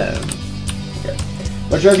going home. Okay.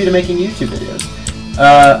 What drove you to making YouTube videos?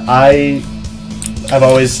 I've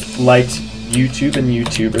always liked YouTube and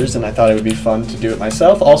YouTubers, and I thought it would be fun to do it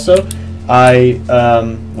myself. Also, I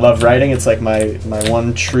love writing. It's like my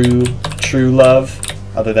one true love,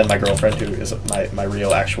 other than my girlfriend, who is my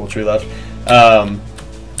real actual true love.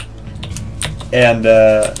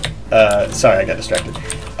 Sorry, I got distracted.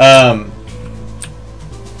 I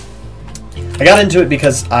got into it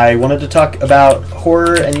because I wanted to talk about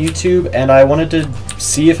horror and YouTube, and I wanted to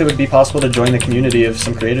see if it would be possible to join the community of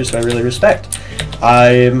some creators who I really respect.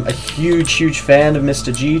 I'm a huge fan of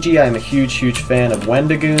Mr. Gigi. I'm a huge fan of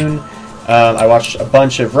Wendigoon. I watched a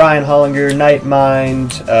bunch of Ryan Hollinger,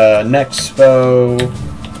 Nightmind, Nexpo.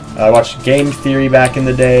 I watched Game Theory back in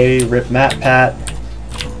the day, Rip MatPat.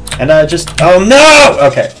 And I just... Oh no!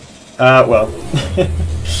 Okay. Well...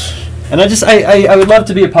 And I would love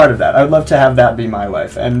to be a part of that. I would love to have that be my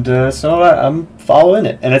life. And so I'm following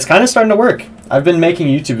it. And it's kind of starting to work. I've been making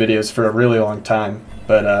YouTube videos for a really long time.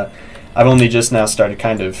 But I've only just now started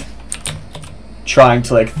kind of trying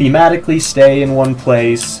to like thematically stay in one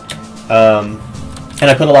place. And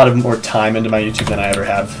I put a lot of more time into my YouTube than I ever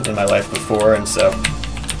have in my life before. And so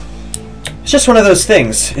it's just one of those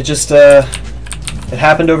things. It just it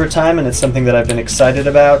happened over time, and it's something that I've been excited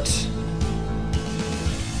about.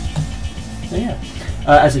 Yeah.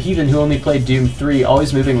 As a heathen who only played Doom 3,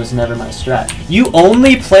 always moving was never my strat. You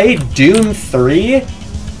only played Doom 3?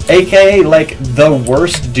 AKA, like, the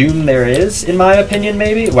worst Doom there is, in my opinion,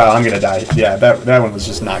 maybe? Wow, I'm gonna die. Yeah, that one was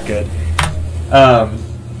just not good.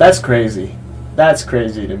 That's crazy. That's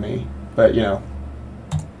crazy to me. But, you know,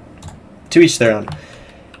 to each their own.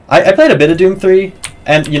 I played a bit of Doom 3,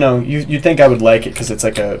 and you know, you'd think I would like it because it's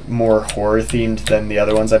like a more horror themed than the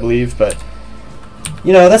other ones, I believe. But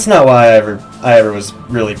you know, that's not why I ever was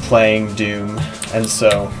really playing Doom, and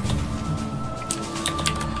so.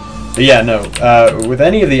 But yeah, no. With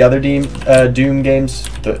any of the other Doom games,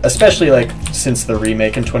 especially like since the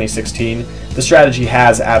remake in 2016, the strategy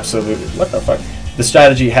has absolutely The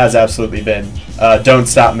strategy has absolutely been don't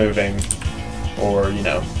stop moving, or you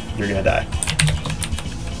know you're gonna die.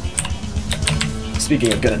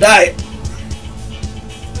 Speaking of gonna die,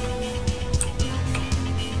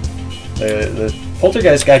 the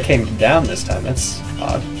poltergeist guy came down this time. That's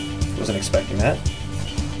odd. Wasn't expecting that.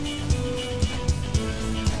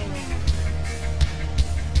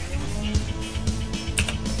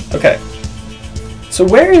 Okay. So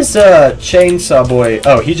where is Chainsaw Boy?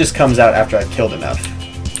 Oh, he just comes out after I've killed enough.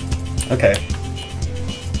 Okay.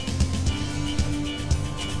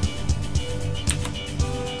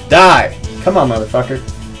 Die! Come on, motherfucker.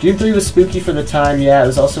 Doom 3 was spooky for the time. Yeah, it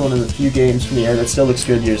was also one of the few games from the era that still looks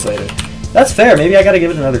good years later. That's fair. Maybe I gotta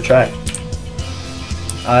give it another try.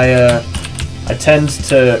 I tend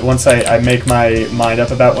to, once I make my mind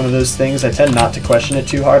up about one of those things, I tend not to question it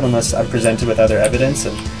too hard unless I'm presented with other evidence.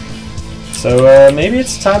 And so maybe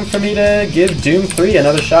it's time for me to give Doom 3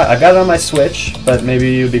 another shot. I've got it on my Switch, but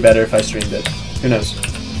maybe it would be better if I streamed it. Who knows?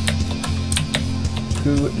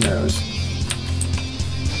 Who knows?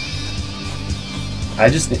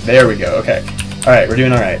 There we go, okay. Alright, we're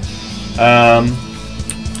doing alright.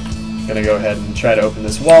 Gonna go ahead and try to open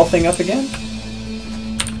this wall thing up again.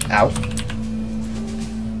 Ow.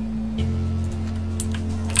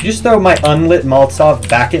 Did you just throw my unlit Molotov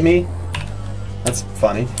back at me? That's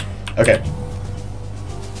funny. Okay.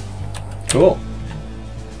 Cool.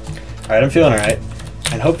 Alright, I'm feeling alright.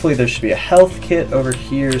 And hopefully there should be a health kit over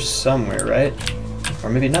here somewhere, right? Or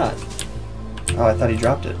maybe not. Oh, I thought he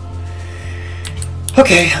dropped it.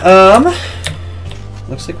 Okay,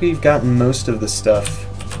 looks like we've gotten most of the stuff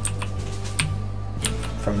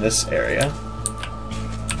from this area.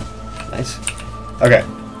 Nice. Okay.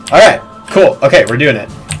 Alright, cool. Okay, we're doing it.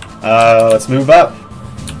 Let's move up.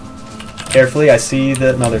 Carefully, I see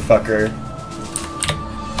the motherfucker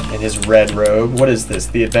in his red robe. What is this?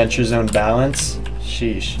 The Adventure Zone balance?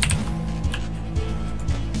 Sheesh.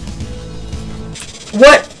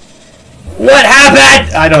 What? What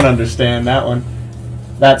happened? I don't understand that one.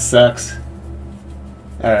 That sucks.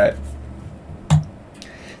 Alright.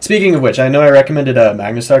 Speaking of which, I know I recommended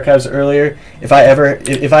Magnus Archives earlier. If I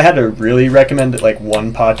had to really recommend like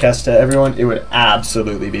one podcast to everyone, it would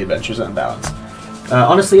absolutely be Adventures Unbalanced.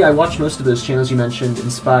 Honestly, I watched most of those channels you mentioned,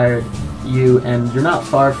 inspired you, and you're not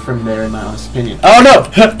far from there in my honest opinion. Oh no!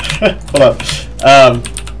 Hold up. I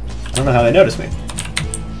don't know how they noticed me.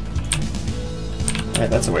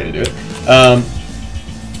 Alright, that's a way to do it.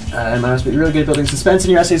 And my be really good at building suspense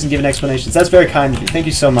in your essays and giving explanations. That's very kind of you. Thank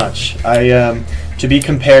you so much. To be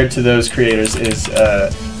compared to those creators is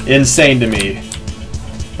insane to me.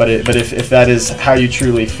 But if that is how you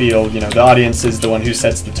truly feel, you know, the audience is the one who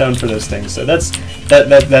sets the tone for those things. So that's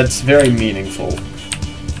very meaningful.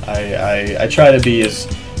 I try to be as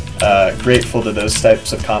grateful to those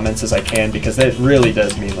types of comments as I can because that really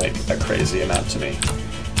does mean like a crazy amount to me.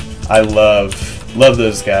 I love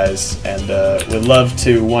those guys, and would love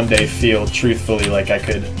to one day feel truthfully like I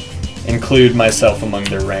could include myself among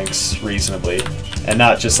their ranks reasonably, and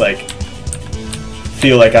not just like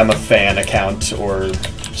feel like I'm a fan account or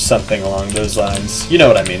something along those lines. You know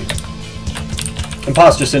what I mean.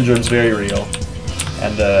 Imposter syndrome's very real,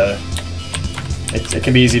 and it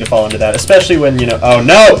can be easy to fall into that, especially when, you know, oh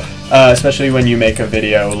no! Especially when you make a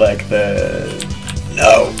video like the...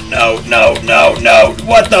 No,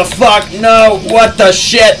 what the fuck, no, what the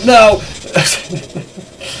shit, no!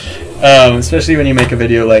 Especially when you make a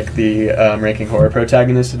video like the Ranking Horror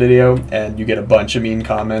Protagonist video, and you get a bunch of mean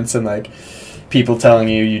comments and like people telling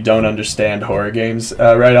you don't understand horror games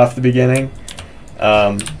right off the beginning.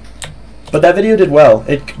 But that video did well.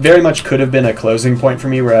 It very much could have been a closing point for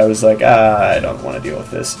me where I was like, I don't want to deal with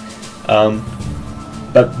this.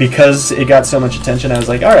 But because it got so much attention, I was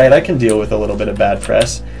like, alright, I can deal with a little bit of bad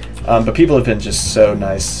press. But people have been just so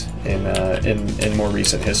nice in more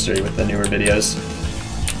recent history with the newer videos.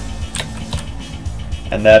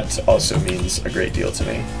 And that also means a great deal to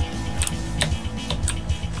me.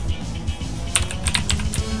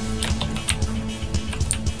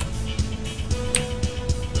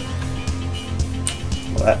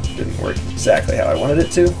 Well, that didn't work exactly how I wanted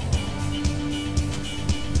it to.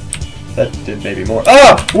 That did maybe more.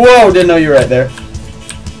 Oh! Whoa! Didn't know you were right there.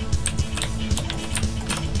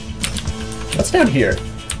 What's down here?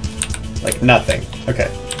 Like nothing.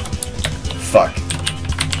 Okay. fuck.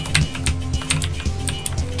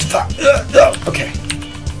 Fuck. Okay.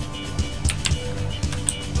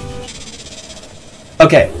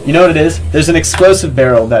 Okay, you know what it is? There's an explosive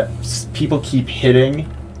barrel that people keep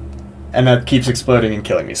hitting, and that keeps exploding and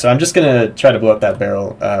killing me. So I'm just gonna try to blow up that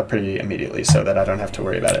barrel pretty immediately so that I don't have to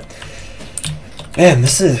worry about it. Man,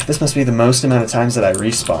 this must be the most amount of times that I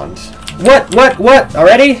respawned. What?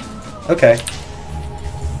 Already? Okay.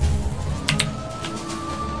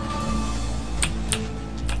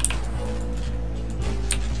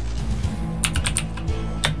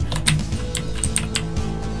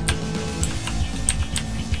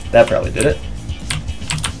 That probably did it.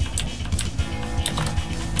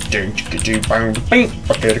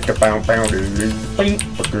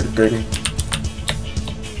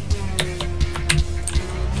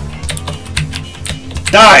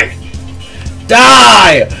 Die!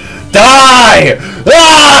 Die! Die!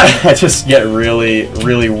 Ah! I just get really,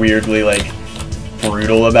 really weirdly, like,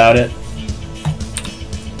 brutal about it.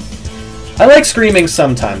 I like screaming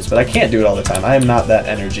sometimes, but I can't do it all the time. I am not that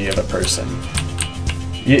energy of a person.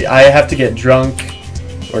 I have to get drunk,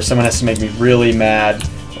 or someone has to make me really mad,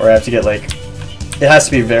 or I have to get, like, it has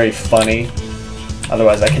to be very funny.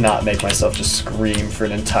 Otherwise, I cannot make myself just scream for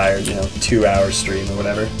an entire, 2-hour stream or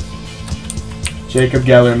whatever. Jacob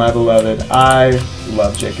Geller, my beloved. I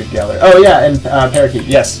love Jacob Geller. Oh, yeah, and Parakeet.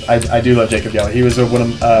 Yes, I do love Jacob Geller. He was one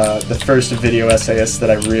of the first video essayists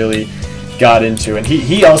that I really got into. And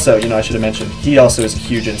he also, I should have mentioned, he also is a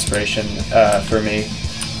huge inspiration for me.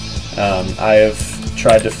 I have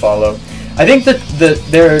tried to follow. I think that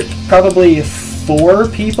there are probably 4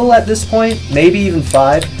 people at this point, maybe even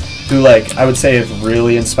 5, who, like, I would say have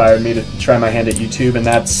really inspired me to try my hand at YouTube, and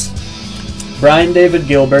that's Brian David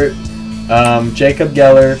Gilbert, Jacob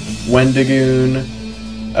Geller, Wendigoon,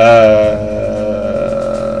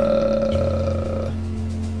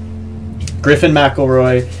 Griffin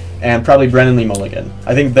McElroy, and probably Brennan Lee Mulligan.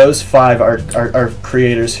 I think those 5 are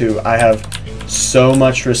creators who I have so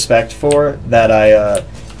much respect for that I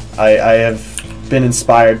have been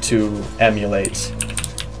inspired to emulate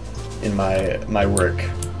in my work.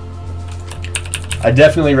 I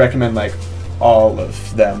definitely recommend, like, all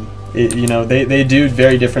of them. They do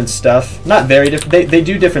very different stuff. Not very different. They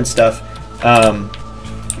do different stuff,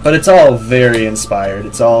 but it's all very inspired.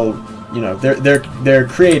 It's all, they're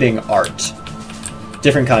creating art,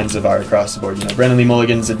 different kinds of art across the board. Brennan Lee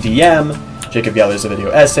Mulligan's a DM. Jacob Geller's a video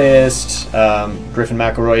essayist. Griffin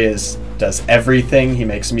McElroy does everything. He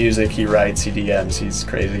makes music, he writes, he DMs, he's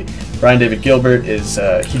crazy. Brian David Gilbert is,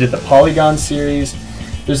 he did the Polygon series.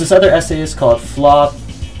 There's this other essayist called Flop.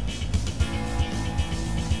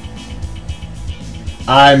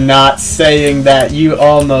 I'm not saying that. You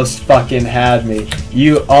almost fucking had me.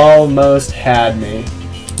 You almost had me.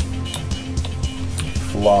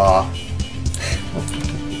 Flaw.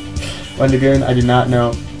 Wendigoon, I do not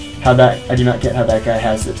get how that guy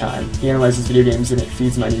has the time. He analyzes video games and it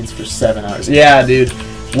feeds my needs for 7 hours. Yeah, dude.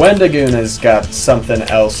 Wendigoon has got something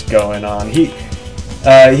else going on.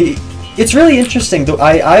 It's really interesting.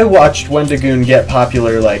 I watched Wendigoon get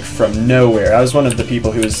popular, like, from nowhere. I was one of the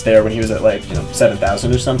people who was there when he was at, like,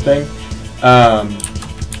 7,000 or something.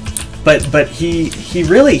 But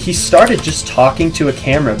he started just talking to a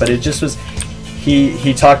camera, but it just was,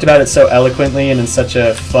 he talked about it so eloquently and in such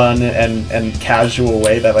a fun and casual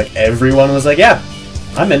way that, like, everyone was like, yeah,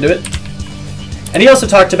 I'm into it. And he also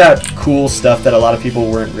talked about cool stuff that a lot of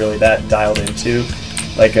people weren't really that dialed into.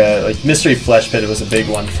 Like Mystery Flesh Pit was a big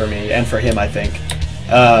one for me, and for him, I think.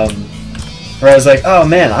 Where I was like, oh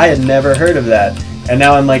man, I had never heard of that. And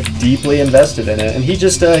now I'm, like, deeply invested in it. And he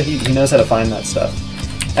just, he knows how to find that stuff.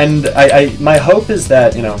 And my hope is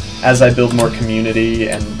that, as I build more community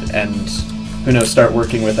and who knows, start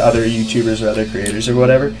working with other YouTubers or other creators or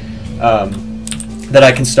whatever, that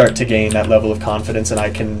I can start to gain that level of confidence and I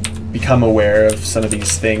can become aware of some of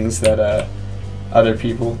these things that other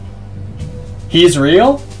people... He's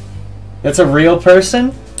real? That's a real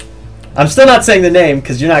person? I'm still not saying the name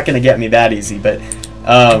because you're not going to get me that easy, but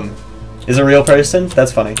is a real person?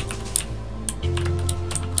 That's funny.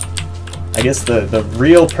 I guess the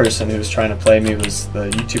real person who was trying to play me was the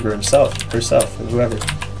YouTuber herself, or whoever.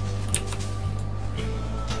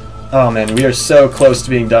 Oh man, we are so close to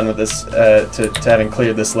being done with this, to having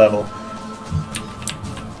cleared this level.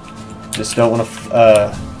 Just don't want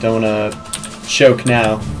to choke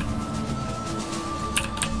now.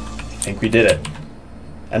 I think we did it.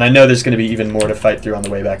 And I know there's going to be even more to fight through on the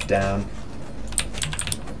way back down.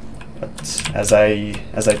 But as I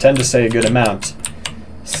tend to say a good amount,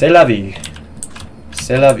 c'est la vie.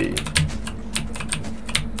 C'est la vie.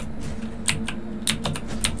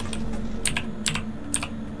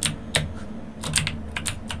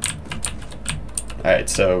 Alright,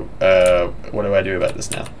 so, what do I do about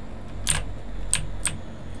this now?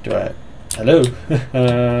 Do I... Hello?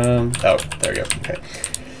 Oh, there we go. Okay.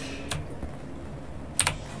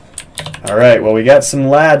 Alright, well, we got some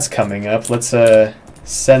lads coming up. Let's,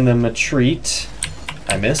 send them a treat.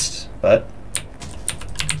 I missed, but...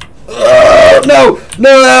 Oh, no!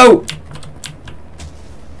 No!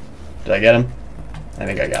 Did I get him? I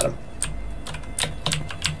think I got him.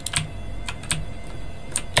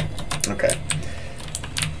 Okay.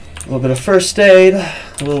 A little bit of first aid,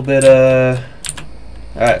 a little bit,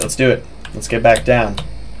 Alright, let's do it. Let's get back down.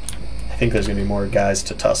 I think there's going to be more guys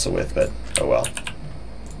to tussle with, but oh well.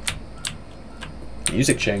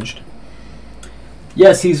 Music changed.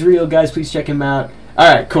 Yes, he's real, guys. Please check him out.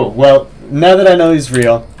 Alright, cool. Well, now that I know he's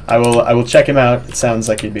real, I will check him out. It sounds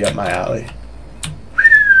like he'd be up my alley.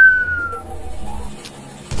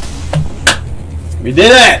 We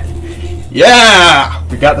did it! Yeah!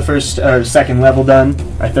 We got the first or second level done.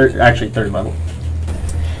 Actually, third level.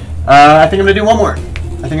 I think I'm gonna do one more.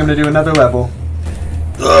 I think I'm gonna do another level.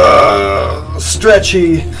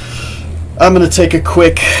 Stretchy. I'm gonna take a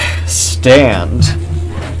quick stand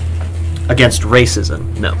against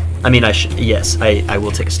racism. No, I mean yes, I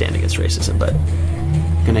will take a stand against racism, but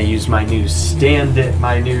I'm gonna use my new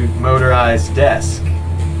my new motorized desk.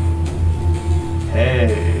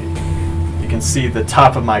 Hey. You can see the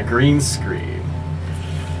top of my green screen.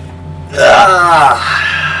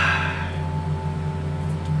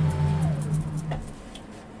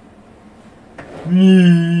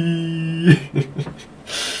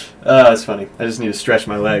 That's funny. I just need to stretch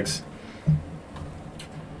my legs.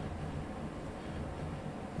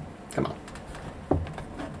 Come on.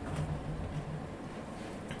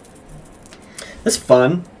 That's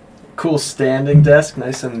fun. Cool standing desk,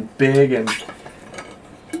 nice and big and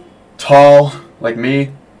tall, like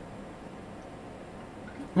me.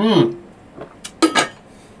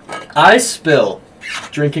 I spill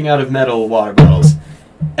drinking out of metal water bottles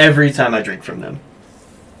every time I drink from them.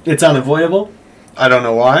 It's unavoidable. I don't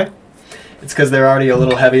know why. It's because they're already a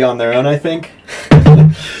little heavy on their own, I think.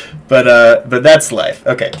 but that's life.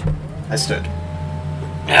 Okay, I stood.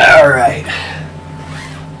 All right.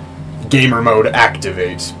 Gamer mode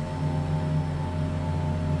activate.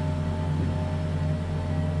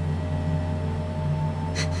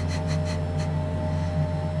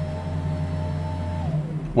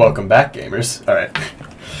 Welcome back, gamers. All right,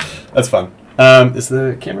 that's fun. Is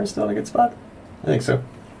the camera still in a good spot? I think so.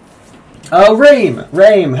 Oh,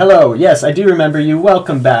 Rame, hello. Yes, I do remember you.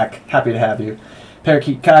 Welcome back. Happy to have you.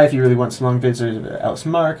 Parakeet Kai, if you really want some long vids of Alice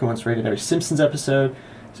Mark, who once rated every Simpsons episode.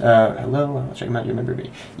 Hello, I'll check him out. You remember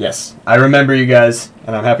me? Yes, I remember you guys,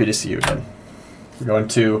 and I'm happy to see you again. We're going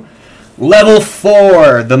to level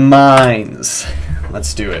 4, the mines.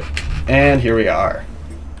 Let's do it. And here we are.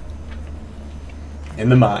 In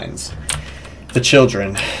the mines. The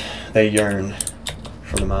children, they yearn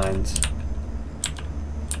for the mines.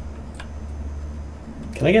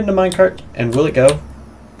 Can I get into minecart? And will it go?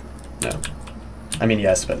 No. I mean,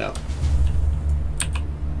 yes, but no.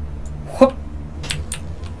 Whoop.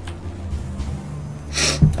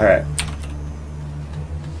 Alright.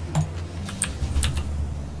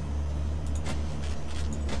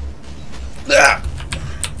 Ah!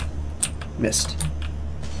 Missed.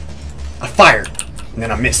 I fired. And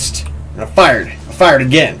then I missed. And I fired. I fired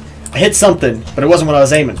again. I hit something, but it wasn't what I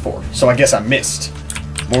was aiming for. So I guess I missed.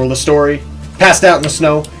 Moral of the story. Passed out in the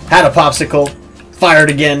snow. Had a popsicle.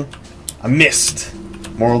 Fired again. I missed.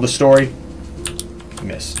 Moral of the story.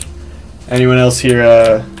 Missed. Anyone else here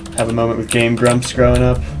have a moment with Game Grumps growing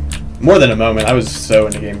up? More than a moment. I was so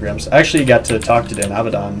into Game Grumps. I actually got to talk to Dan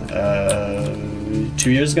Avedon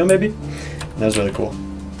 2 years ago, maybe? And that was really cool.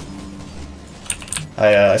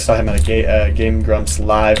 I saw him at a Game Grumps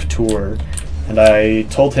live tour, and I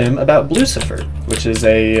told him about Blucifer, which is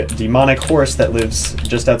a demonic horse that lives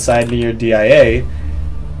just outside near DIA,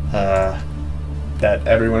 that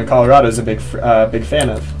everyone in Colorado is a big fan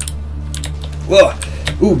of. Whoa!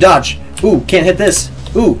 Ooh, dodge! Ooh, can't hit this!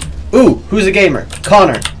 Ooh! Ooh! Who's a gamer?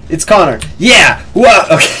 Connor! It's Connor! Yeah! Whoa!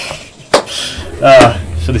 Okay.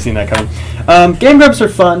 Should have seen that coming. Game Grumps are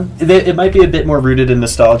fun. It might be a bit more rooted in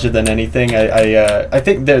nostalgia than anything. I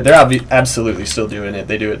think they're absolutely still doing it.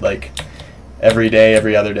 They do it like every day,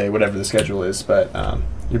 every other day, whatever the schedule is. But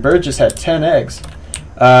your bird just had 10 eggs.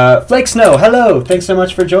 Flake Snow, hello! Thanks so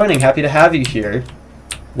much for joining. Happy to have you here.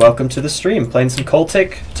 Welcome to the stream. Playing some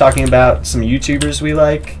Cultic, talking about some YouTubers we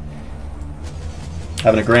like.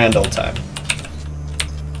 Having a grand old time.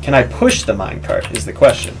 Can I push the minecart is the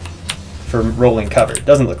question. For rolling cover.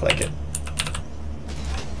 Doesn't look like it.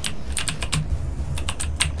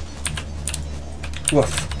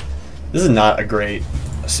 Woof. This is not a great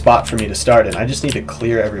spot for me to start in. I just need to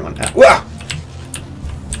clear everyone out. Wah!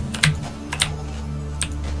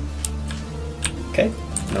 Okay,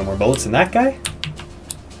 no more bullets in that guy.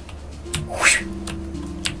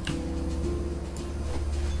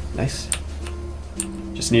 Nice.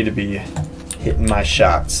 Just need to be hitting my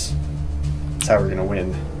shots. That's how we're gonna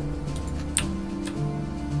win.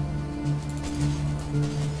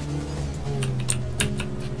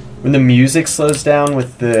 When the music slows down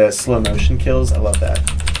with the slow motion kills, I love that.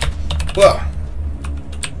 Whoa!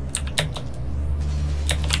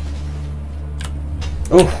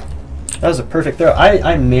 Oh, that was a perfect throw.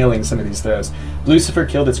 I'm nailing some of these throws. Lucifer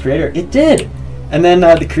killed its creator. It did! And then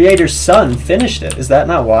the creator's son finished it. Is that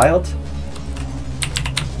not wild?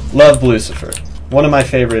 Love Lucifer. One of my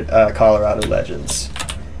favorite Colorado legends.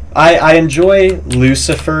 I enjoy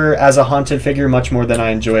Lucifer as a haunted figure much more than I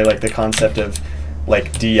enjoy like the concept of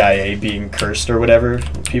like DIA being cursed or whatever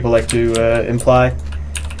people like to imply.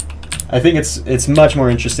 I think it's much more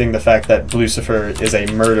interesting the fact that Lucifer is a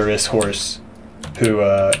murderous horse who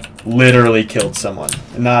literally killed someone.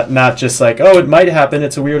 Not just like, oh, it might happen,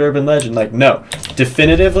 it's a weird urban legend. Like, no.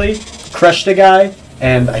 Definitively crushed a guy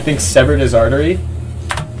and I think severed his artery.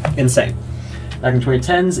 Insane. Back in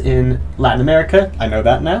 2010s in Latin America, I know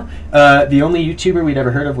that now, the only YouTuber we'd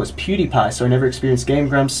ever heard of was PewDiePie, so I never experienced Game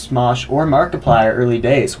Grumps, Smosh, or Markiplier early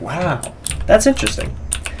days. Wow. That's interesting.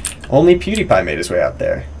 Only PewDiePie made his way out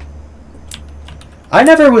there. I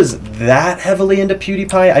never was that heavily into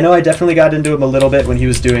PewDiePie. I know I definitely got into him a little bit when he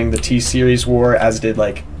was doing the T-Series war, as did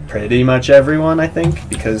like pretty much everyone, I think,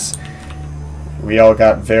 because we all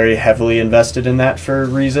got very heavily invested in that for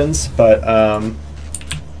reasons. But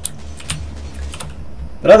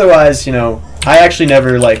otherwise, you know, I actually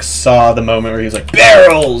never like saw the moment where he was like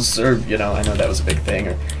barrels, or you know, I know that was a big thing.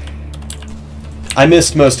 Or I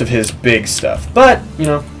missed most of his big stuff, but you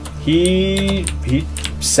know, he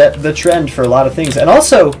set the trend for a lot of things, and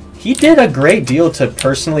also he did a great deal to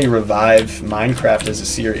personally revive Minecraft as a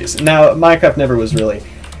series. Now, Minecraft never was really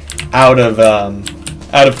out of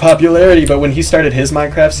popularity, but when he started his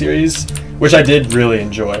Minecraft series, which I did really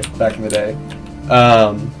enjoy back in the day,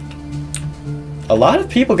 a lot of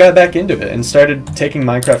people got back into it and started taking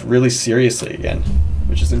Minecraft really seriously again,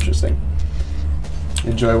 which is interesting.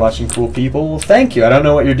 Enjoy watching cool people? Well, thank you. I don't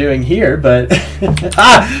know what you're doing here, but...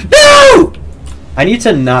 ah! No! I need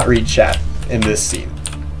to not read chat in this scene,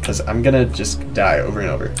 because I'm gonna just die over and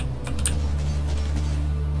over.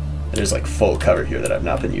 There's like full cover here that I've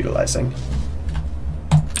not been utilizing.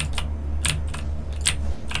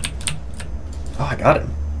 Oh, I got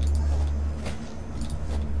him.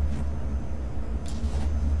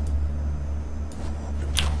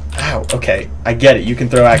 Ow, okay. I get it. You can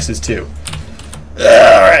throw axes too.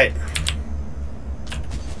 Alright.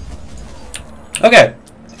 Okay.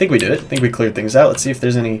 I think we did it. I think we cleared things out. Let's see if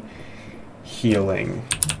there's any healing.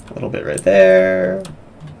 A little bit right there.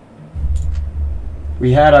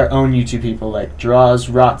 We had our own YouTube people like Draws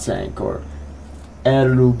Rotzank or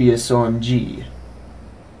Erubiasomg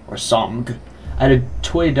or Somg. I had a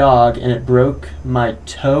toy dog and it broke my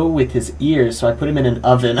toe with his ear, so I put him in an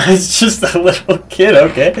oven. I was just a little kid,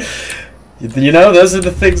 okay. You know, those are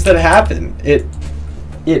the things that happen.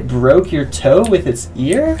 It broke your toe with its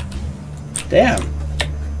ear? Damn.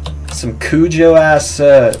 Some Cujo-ass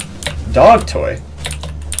dog toy.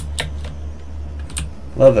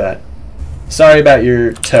 Love that. Sorry about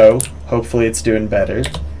your toe. Hopefully it's doing better.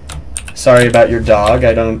 Sorry about your dog.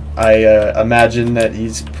 I imagine that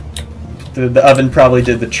he's... The oven probably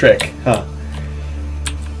did the trick, huh?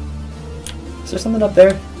 Is there something up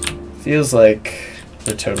there? Feels like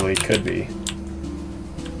there totally could be.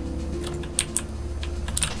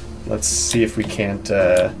 Let's see if we can't,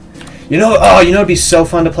 You know, oh, you know it'd be so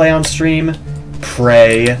fun to play on stream?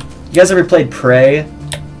 Prey. You guys ever played Prey?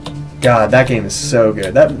 God, that game is so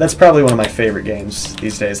good. That's probably one of my favorite games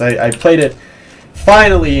these days. I played it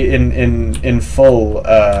finally in full,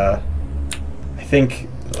 I think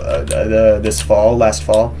last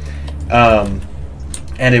fall,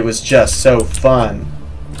 and it was just so fun.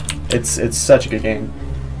 It's such a good game.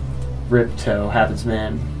 Rip toe happens,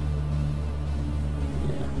 man.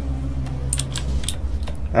 Yeah.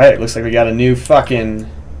 All right, looks like we got a new fucking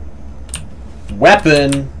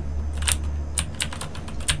weapon.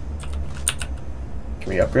 Can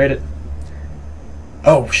we upgrade it?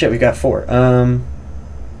 Oh shit, we got 4.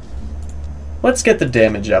 Let's get the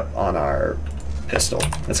damage up on our pistol.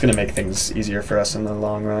 That's gonna make things easier for us in the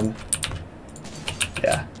long run.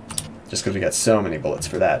 Yeah, just because we got so many bullets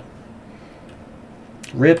for that.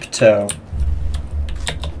 Rip toe.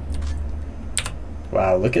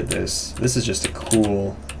 Wow, look at this. This is just a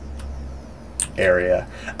cool area.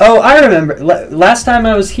 Oh, I remember. Last time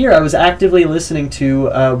I was here, I was actively listening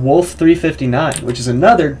to Wolf 359, which is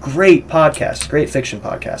another great podcast, great fiction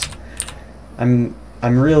podcast. I'm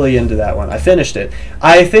really into that one. I finished it.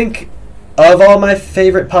 I think of all my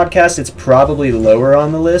favorite podcasts, it's probably lower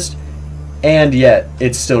on the list, and yet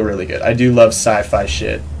it's still really good. I do love sci-fi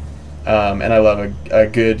shit, and I love a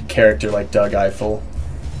good character like Doug Eiffel.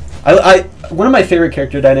 One of my favorite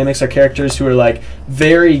character dynamics are characters who are like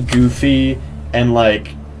very goofy and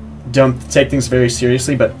like don't take things very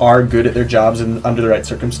seriously, but are good at their jobs and under the right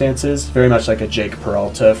circumstances. Very much like a Jake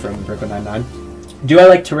Peralta from Brooklyn Nine-Nine. Do I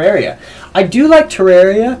like Terraria? I do like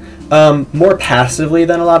Terraria more passively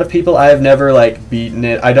than a lot of people. I have never like beaten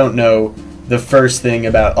it. I don't know the first thing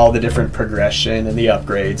about all the different progression and the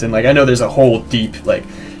upgrades, and like I know there's a whole deep like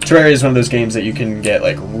Terraria is one of those games that you can get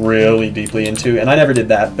like really deeply into, and I never did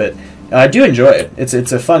that, but I do enjoy it.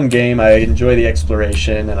 It's a fun game. I enjoy the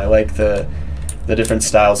exploration, and I like the different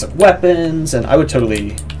styles of weapons, and I would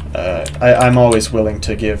totally I'm always willing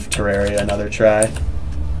to give Terraria another try,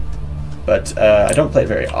 but I don't play it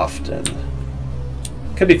very often.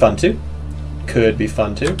 Could be fun too.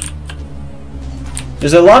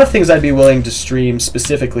 There's a lot of things I'd be willing to stream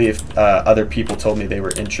specifically if other people told me they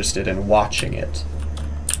were interested in watching it.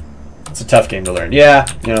 It's a tough game to learn. Yeah,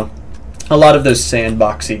 you know, a lot of those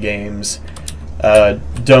sandboxy games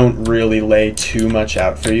don't really lay too much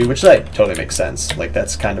out for you, which like totally makes sense. Like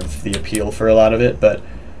that's kind of the appeal for a lot of it, but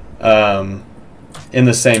in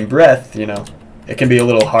the same breath, you know, it can be a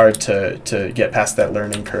little hard to get past that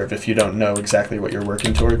learning curve if you don't know exactly what you're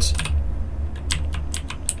working towards.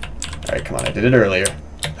 Alright, come on, I did it earlier.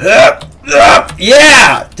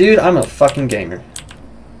 Yeah! Dude, I'm a fucking gamer.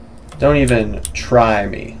 Don't even try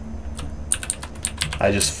me.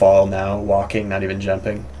 I just fall now, walking, not even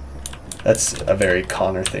jumping. That's a very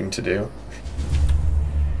Connor thing to do.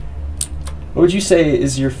 What would you say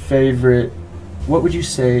is your favorite... What would you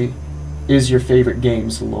say is your favorite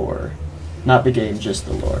game's lore? Not the game, just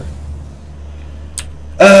the lore.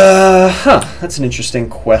 That's an interesting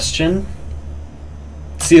question.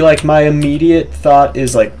 See, like, my immediate thought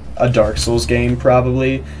is, like, a Dark Souls game,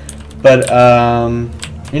 probably. But,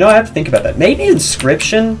 you know, I have to think about that. Maybe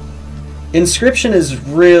Inscription? Inscription is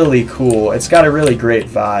really cool. It's got a really great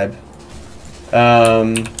vibe.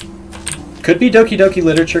 Could be Doki Doki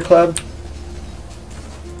Literature Club.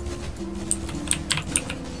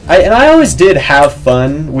 I always did have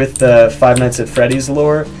fun with the Five Nights at Freddy's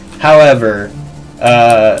lore. However,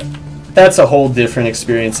 that's a whole different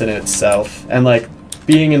experience in itself. And, like,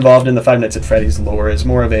 being involved in the Five Nights at Freddy's lore is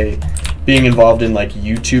more of a being involved in, like,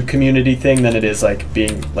 YouTube community thing than it is, like,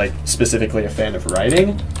 being, like, specifically a fan of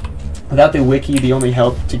writing. Without the wiki, the only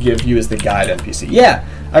help to give you is the guide NPC. Yeah,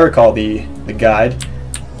 I recall the guide.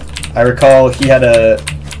 I recall he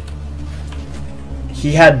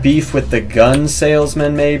had beef with the gun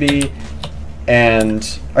salesman, maybe,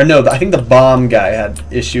 or no, I think the bomb guy had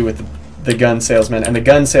issue with the gun salesman, and the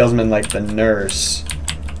gun salesman liked the nurse,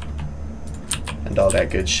 and all that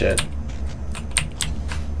good shit.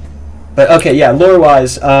 But okay, yeah,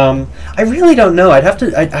 lore-wise, I really don't know. I'd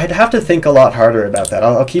have to think a lot harder about that.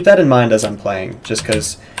 I'll keep that in mind as I'm playing, just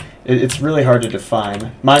because it's really hard to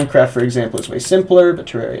define. Minecraft, for example, is way simpler, but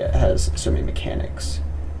Terraria has so many mechanics.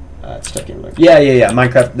 It's tough game to learn. Yeah.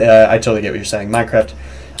 Minecraft, I totally get what you're saying. Minecraft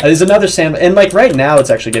is another and like right now it's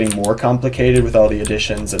actually getting more complicated with all the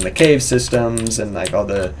additions and the cave systems and like all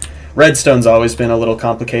the redstone's always been a little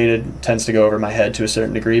complicated. It tends to go over my head to a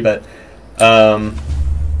certain degree, but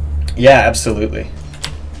yeah, absolutely.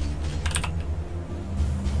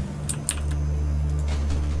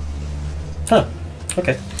 Huh.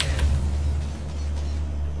 Okay.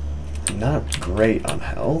 Not great on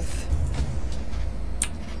health.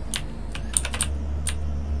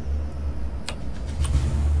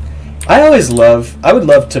 I would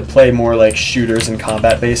love to play more like shooters and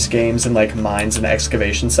combat-based games and like mines and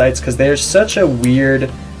excavation sites, because they're such a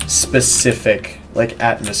weird, specific like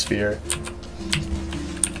atmosphere.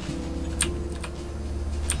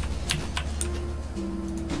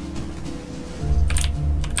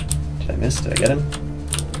 Did I miss? Did I get him?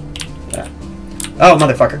 Yeah. Oh,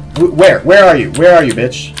 motherfucker. Where are you? Where are you,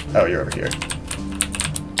 bitch? Oh, you're over here.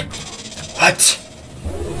 What?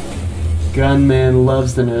 Gunman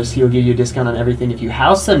loves the nurse. He'll give you a discount on everything if you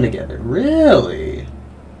house them together. Really?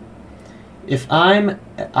 If I'm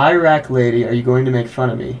an Iraq lady, are you going to make fun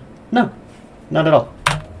of me? No, not at all.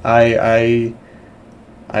 I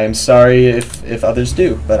am sorry if others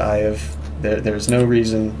do, but there's no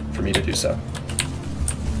reason for me to do so.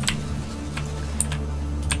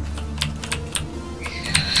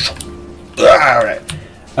 All right.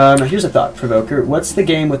 Here's a thought provoker. What's the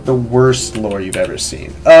game with the worst lore you've ever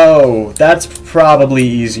seen? Oh, that's probably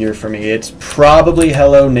easier for me. It's probably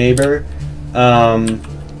Hello Neighbor.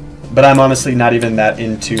 But I'm honestly not even that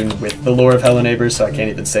in tune with the lore of Hello Neighbor, so I can't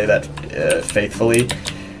even say that faithfully.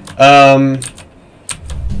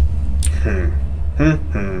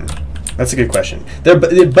 That's a good question. They're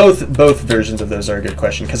both versions of those are a good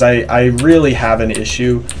question, because I really have an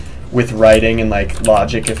issue with writing and like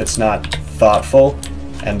logic if it's not thoughtful,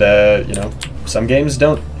 and you know, some games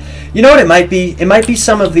don't. You know what it might be? It might be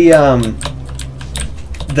some of the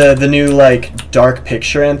new like Dark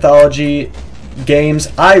Picture anthology games.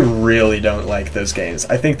 I really don't like those games.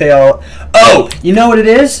 I think they all. Oh, you know what it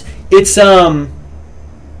is? It's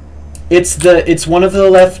one of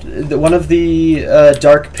the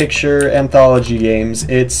Dark Picture anthology games.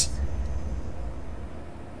 It's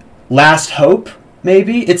Last Hope,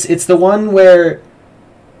 maybe. It's the one where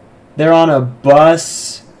they're on a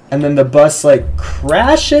bus and then the bus like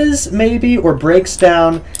crashes maybe or breaks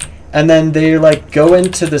down, and then they like go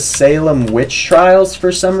into the Salem witch trials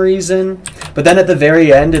for some reason. But then at the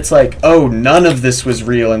very end, it's like, oh, none of this was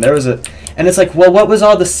real, and it's like, well, what was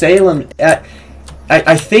all the Salem?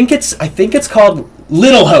 I think it's called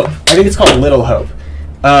Little Hope. I think it's called Little Hope.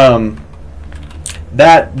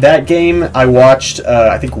 That game I watched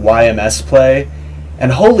I think YMS play,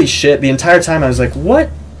 and holy shit, the entire time I was like, what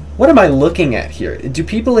am I looking at here? Do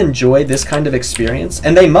people enjoy this kind of experience?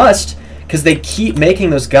 And they must, because they keep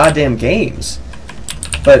making those goddamn games.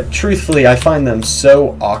 But truthfully, I find them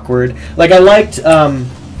so awkward. Like, I liked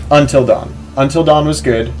Until Dawn. Until Dawn was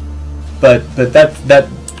good, but that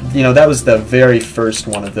you know, that was the very first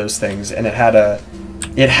one of those things, and it had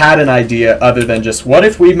an idea other than just, what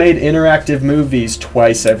if we made interactive movies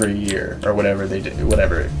twice every year, or whatever they do,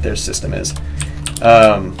 whatever their system is.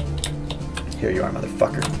 Here you are,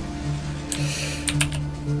 motherfucker.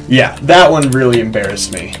 Yeah, that one really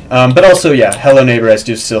embarrassed me. But also, yeah, Hello Neighbor I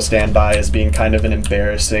do still stand by as being kind of an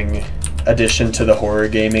embarrassing addition to the horror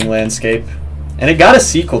gaming landscape. And it got a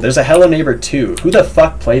sequel. There's a Hello Neighbor 2. Who the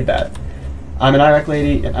fuck played that? I'm an Iraq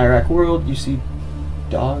lady in Iraq world. You see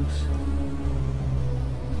dogs?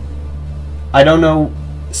 I don't know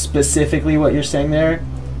specifically what you're saying there,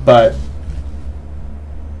 but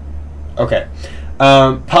okay.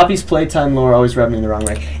 Poppy's playtime lore always rubbed me the wrong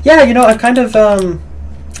way. Yeah, you know, I've kind of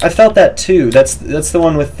I felt that too. That's the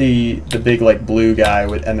one with the big like blue guy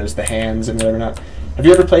with, and there's the hands and whatever not. Have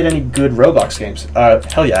you ever played any good Roblox games?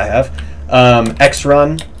 Hell yeah, I have. X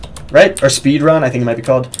Run, right? Or Speed Run, I think it might be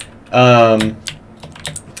called. You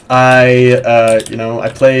know,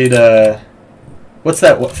 I played what's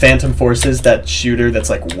that? What, Phantom Forces, that shooter that's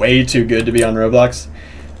like way too good to be on Roblox,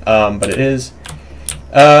 but it is.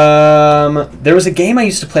 There was a game I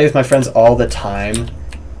used to play with my friends all the time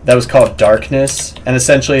that was called Darkness, and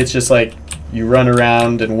essentially it's just like you run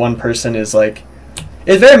around and one person is like,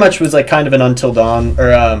 it very much was like kind of an Until Dawn or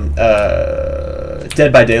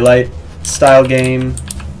Dead by Daylight style game,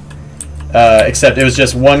 except it was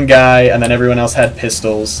just one guy and then everyone else had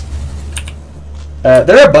pistols.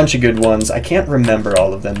 There are a bunch of good ones. I can't remember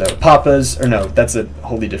all of them though. Papa's, or no, that's a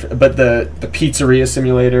wholly different. But the Pizzeria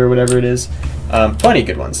Simulator, or whatever it is, plenty of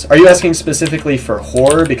good ones. Are you asking specifically for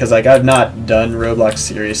horror? Because like I've not done Roblox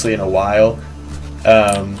seriously in a while.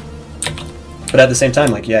 But at the same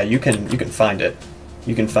time, like yeah, you can find it.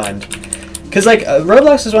 You can find, because like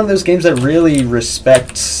Roblox is one of those games that really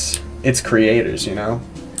respects its creators. You know,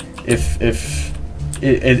 if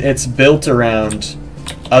it's built around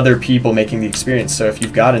other people making the experience. So if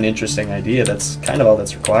you've got an interesting idea, that's kind of all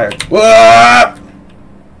that's required. Whoa!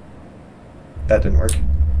 That didn't work.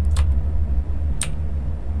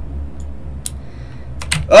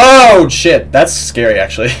 Oh shit, that's scary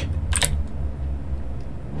actually.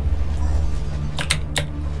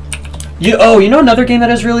 You know another game that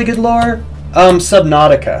has really good lore?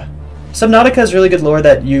 Subnautica. Subnautica has really good lore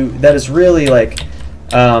that is really like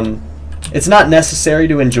it's not necessary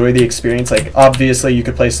to enjoy the experience. Like obviously you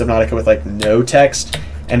could play Subnautica with like no text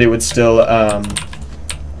and it would still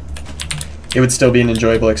be an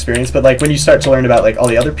enjoyable experience. But like when you start to learn about like all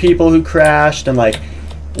the other people who crashed and like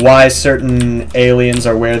why certain aliens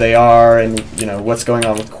are where they are and you know what's going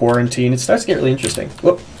on with quarantine, it starts to get really interesting.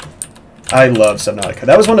 Whoop. I love Subnautica.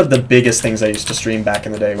 That was one of the biggest things I used to stream back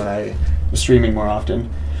in the day when I was streaming more often.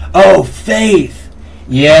 Oh, Faith!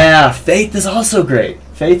 Yeah, Faith is also great.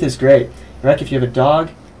 Faith is great. Rec, if you have a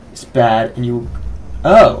dog, it's bad, and you...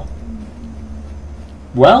 Oh.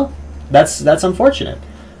 Well, that's unfortunate.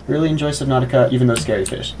 Really enjoy Subnautica, even though scary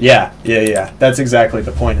fish. Yeah. That's exactly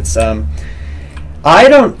the point. It's I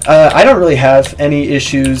don't really have any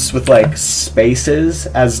issues with like spaces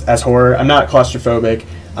as horror. I'm not claustrophobic.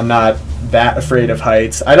 I'm not that afraid of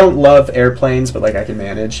heights. I don't love airplanes, but like I can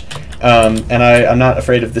manage. And I'm not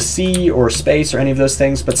afraid of the sea or space or any of those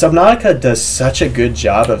things. But Subnautica does such a good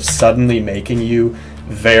job of suddenly making you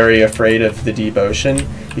very afraid of the deep ocean,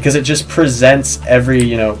 because it just presents every,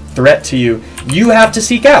 you know, threat to you. You have to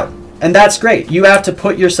seek out. And that's great. You have to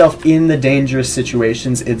put yourself in the dangerous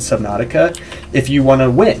situations in Subnautica if you want to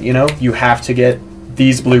win, you know? You have to get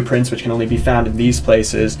these blueprints, which can only be found in these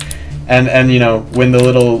places. And you know, when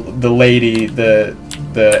the lady,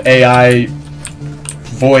 the AI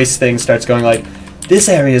voice thing starts going like, this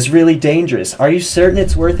area is really dangerous. Are you certain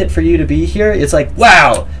it's worth it for you to be here? It's like,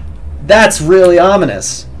 wow, that's really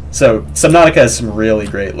ominous. So Subnautica has some really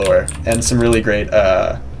great lore and some really great,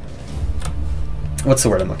 what's the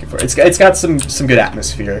word I'm looking for? It's got some good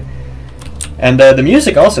atmosphere. And the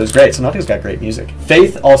music also is great. Subnautica's got great music.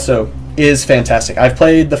 Faith also is fantastic. I've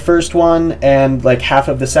played the first one and like half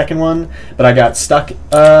of the second one, but I got stuck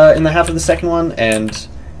in the half of the second one, and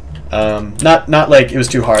not like it was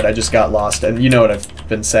too hard. I just got lost. And you know what I've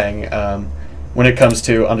been saying, when it comes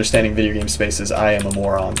to understanding video game spaces, I am a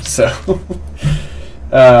moron. So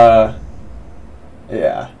yeah,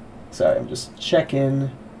 sorry, I'm just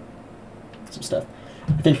checking some stuff.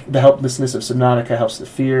 I think the helplessness of Subnautica helps the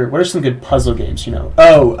fear. What are some good puzzle games, you know?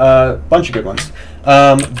 Oh, bunch of good ones.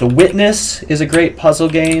 The Witness is a great puzzle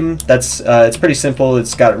game. That's it's pretty simple.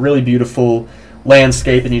 It's got a really beautiful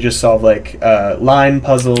landscape, and you just solve like line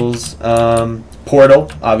puzzles.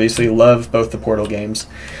 Portal, obviously, love both the Portal games.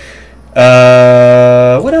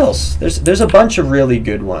 What else? There's a bunch of really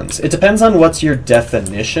good ones. It depends on what's your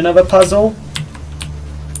definition of a puzzle.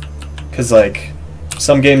 'Cause like,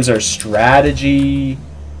 some games are strategy,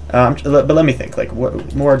 but let me think. Like,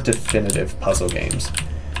 what more definitive puzzle games?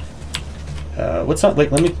 What's not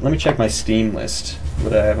like? Let me check my Steam list.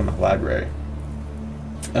 What do I have in my library?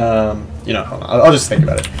 You know, hold on. I'll just think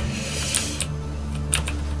about it.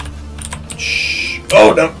 Shh.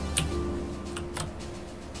 Oh no!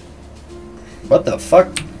 What the fuck?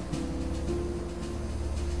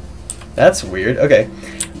 That's weird. Okay.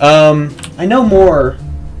 I know more.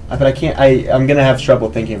 But I can't, I'm going to have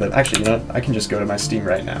trouble thinking of it. Actually, you know what? I can just go to my Steam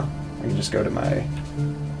right now. I can just go to my...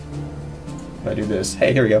 If I do this...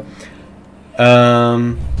 Hey, here we go.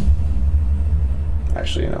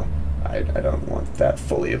 Actually, you know, I don't want that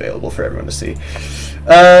fully available for everyone to see.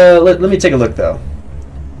 Let me take a look, though.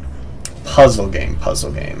 Puzzle game.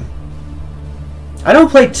 I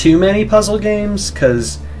don't play too many puzzle games,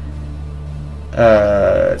 because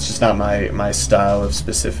it's just not my style of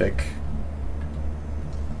specific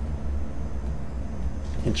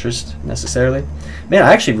interest necessarily. Man,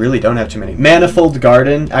 I actually really don't have too many. Manifold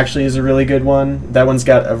Garden actually is a really good one. That one's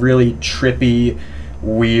got a really trippy,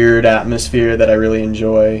 weird atmosphere that I really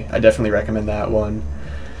enjoy. I definitely recommend that one.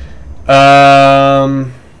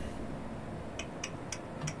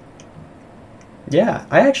 Yeah,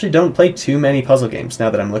 I actually don't play too many puzzle games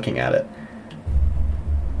now that I'm looking at it.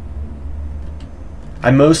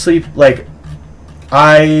 I mostly, like,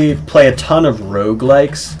 I play a ton of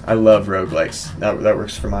roguelikes. I love roguelikes. That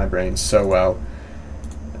works for my brain so well.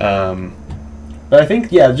 But I think,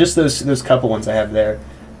 yeah, just those couple ones I have there.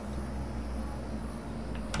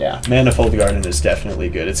 Yeah, Manifold Garden is definitely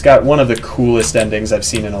good. It's got one of the coolest endings I've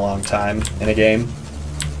seen in a long time in a game.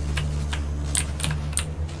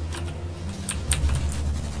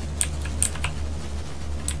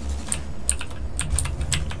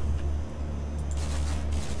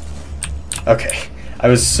 Okay. I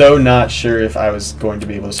was so not sure if I was going to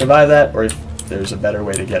be able to survive that, or if there's a better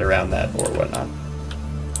way to get around that, or whatnot.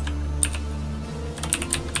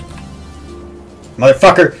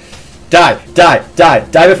 Motherfucker! Die! Die! Die!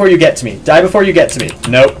 Die before you get to me! Die before you get to me!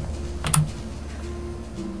 Nope.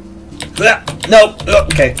 Nope!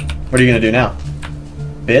 Okay. What are you gonna do now?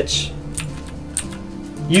 Bitch.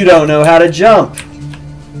 You don't know how to jump!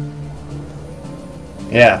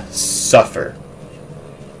 Yeah, suffer.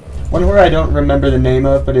 One where I don't remember the name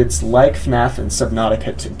of, but it's like FNAF and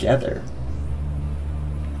Subnautica together.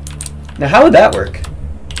 Now, how would that work?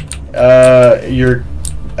 You're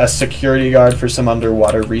a security guard for some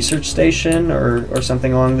underwater research station or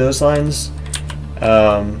something along those lines.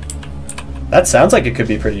 That sounds like it could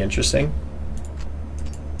be pretty interesting.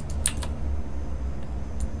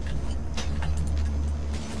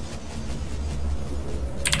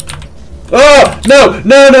 Oh! No!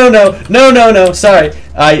 No, no, no! No, no, no! Sorry.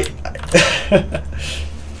 I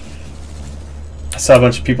saw a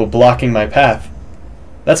bunch of people blocking my path.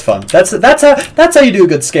 That's fun. That's how you do a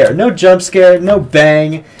good scare. No jump scare, no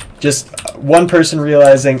bang. Just one person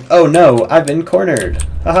realizing, oh no, I've been cornered.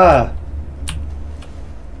 Haha.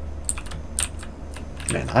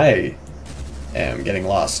 Man, am getting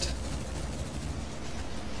lost.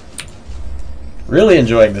 Really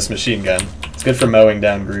enjoying this machine gun. It's good for mowing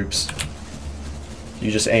down groups.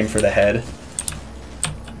 You just aim for the head.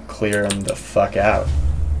 Clear them the fuck out.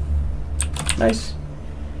 Nice.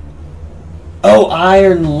 Oh,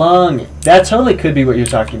 Iron Lung. That totally could be what you're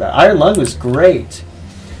talking about. Iron Lung was great.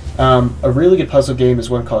 A really good puzzle game is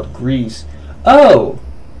one called Grease. Oh,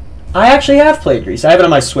 I actually have played Grease. I have it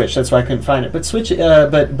on my Switch. That's why I couldn't find it.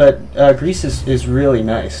 But Grease is really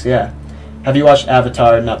nice. Yeah. Have you watched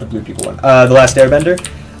Avatar? Not the blue people one. The Last Airbender.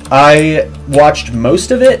 I watched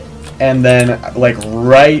most of it, and then like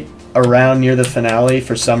right around near the finale,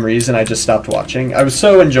 for some reason, I just stopped watching. I was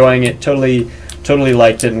so enjoying it. Totally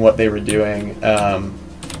liked it and what they were doing. And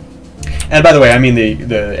by the way, I mean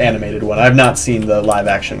the animated one. I've not seen the live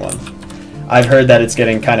action one. I've heard that it's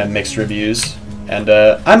getting kind of mixed reviews, and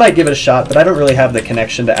I might give it a shot, but I don't really have the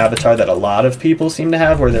connection to Avatar that a lot of people seem to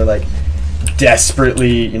have, where they're like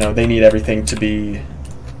desperately, you know, they need everything to be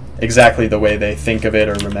exactly the way they think of it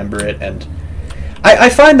or remember it, and I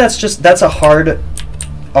find that's a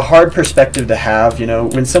hard perspective to have, you know,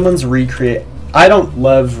 when someone's I don't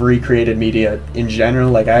love recreated media in general.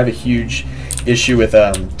 Like, I have a huge issue with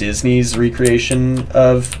Disney's recreation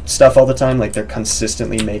of stuff all the time. Like, they're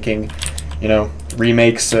consistently making, you know,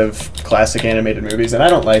 remakes of classic animated movies, and I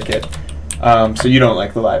don't like it. So you don't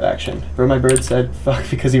like the live action. Bro, my bird said fuck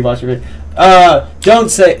because he watched your video. Don't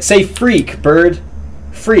say freak, bird.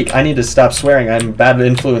 Freak. I need to stop swearing. I'm a bad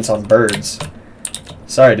influence on birds.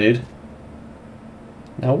 Sorry, dude.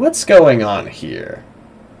 Now, what's going on here?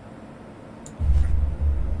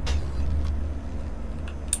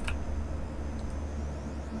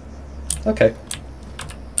 Okay.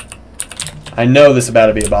 I know this is about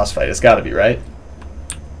to be a boss fight. It's got to be, right?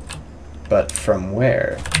 But from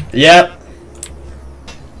where? Yep.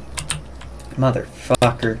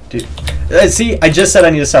 Motherfucker, dude. See, I just said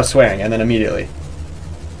I need to stop swearing, and then immediately.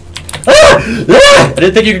 Ah! Ah! I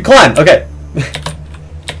didn't think you could climb. Okay.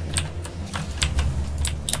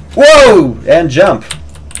 Whoa! And jump.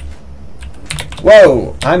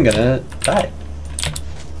 Whoa! I'm gonna die.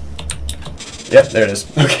 Yep, there it is.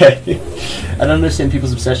 Okay. I don't understand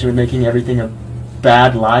people's obsession with making everything a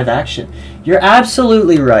bad live action. You're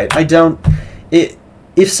absolutely right. I don't...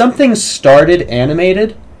 If something started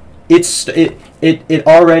animated, it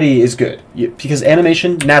already is good. Because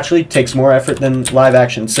animation naturally takes more effort than live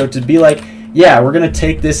action. So to be like, yeah, we're going to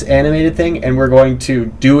take this animated thing and we're going to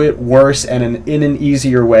do it worse and in an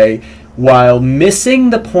easier way, while missing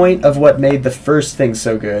the point of what made the first thing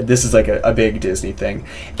so good. This is like a big Disney thing.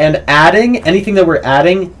 And adding, anything that we're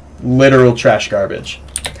adding, literal trash garbage.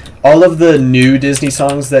 All of the new Disney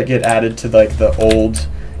songs that get added to like the old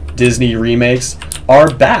Disney remakes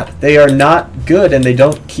are bad. They are not good, and they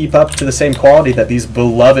don't keep up to the same quality that these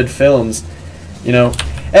beloved films, you know.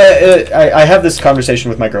 I have this conversation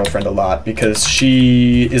with my girlfriend a lot because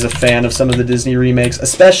she is a fan of some of the Disney remakes,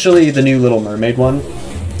 especially the new Little Mermaid one.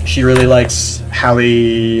 She really likes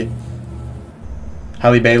Halle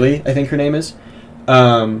Bailey, I think her name is.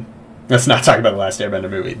 Let's not talk about the Last Airbender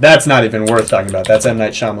movie. That's not even worth talking about. That's M.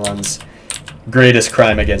 Night Shyamalan's greatest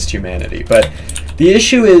crime against humanity. But the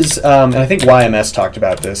issue is, and I think YMS talked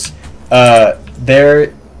about this,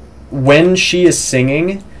 when she is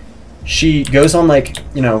singing, she goes on like,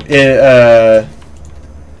 you know,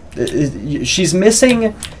 she's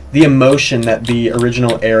missing the emotion that the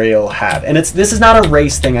original Ariel had. And this is not a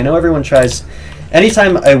race thing. I know everyone tries...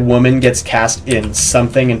 Anytime a woman gets cast in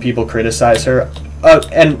something and people criticize her,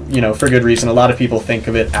 and, you know, for good reason, a lot of people think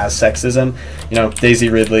of it as sexism. You know, Daisy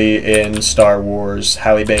Ridley in Star Wars,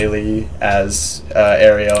 Halle Bailey as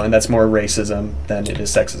Ariel, and that's more racism than it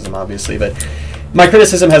is sexism, obviously. But my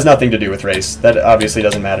criticism has nothing to do with race. That obviously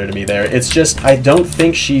doesn't matter to me there. It's just, I don't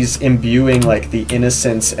think she's imbuing, like, the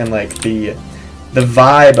innocence and, like, the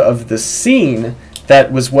vibe of the scene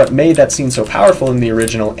that was what made that scene so powerful in the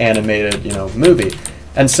original animated, you know, movie.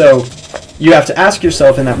 And so you have to ask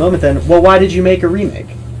yourself in that moment then, well, why did you make a remake?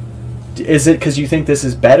 Is it because you think this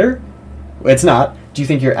is better? It's not. Do you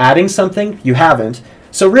think you're adding something? You haven't.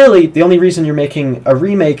 So really, the only reason you're making a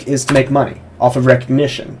remake is to make money off of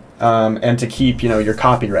recognition, and to keep, you know, your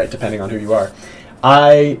copyright, depending on who you are.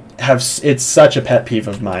 It's such a pet peeve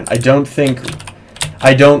of mine. I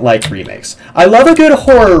don't like remakes. I love a good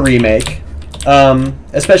horror remake,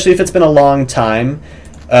 especially if it's been a long time.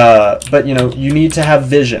 But, you know, you need to have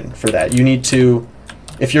vision for that. You need to,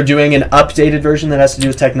 if you're doing an updated version that has to do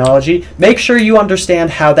with technology, make sure you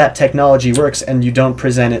understand how that technology works and you don't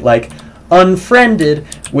present it like Unfriended,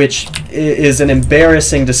 which is an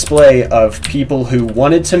embarrassing display of people who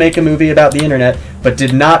wanted to make a movie about the internet but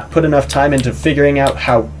did not put enough time into figuring out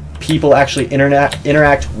how people actually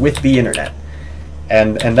interact with the internet.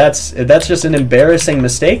 And that's just an embarrassing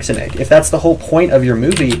mistake to make. If that's the whole point of your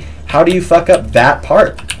movie, how do you fuck up that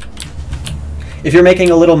part? If you're making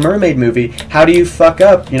a Little Mermaid movie, how do you fuck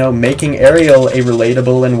up, making Ariel a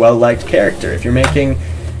relatable and well-liked character? If you're making,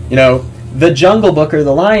 The Jungle Book or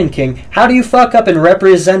The Lion King, how do you fuck up in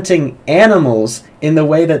representing animals in the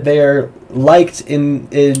way that they are liked in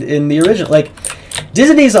the original? Like,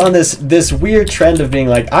 Disney's on this weird trend of being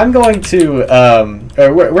like, I'm going to,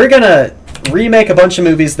 we're gonna remake a bunch of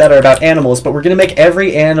movies that are about animals, but we're gonna make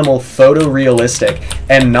every animal photorealistic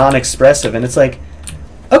and non-expressive. And it's like,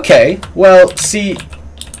 okay, well, see,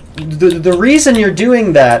 the reason you're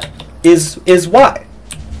doing that is why.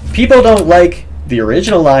 People don't like the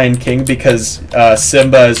original Lion King because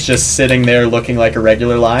Simba is just sitting there looking like a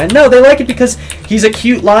regular lion. No, they like it because he's a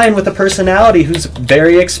cute lion with a personality who's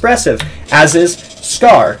very expressive, as is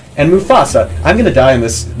Scar and Mufasa. I'm gonna die in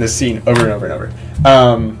this scene over and over and over.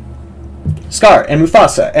 Scar and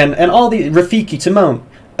Mufasa and all the Rafiki, Timon,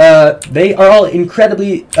 they are all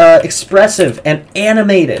incredibly expressive and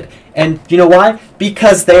animated. And you know why?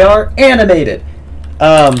 Because they are animated.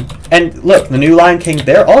 And look, the new Lion King,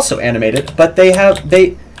 they're also animated, but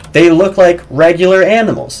they look like regular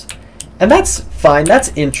animals. And that's fine,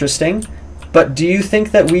 that's interesting. But do you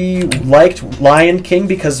think that we liked Lion King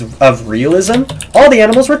because of realism? All the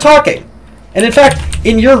animals were talking. And in fact,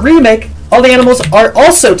 in your remake, all the animals are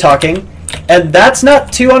also talking, and that's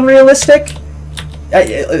not too unrealistic.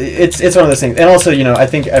 It's one of those things. And also, I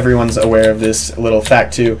think everyone's aware of this little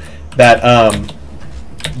fact too, that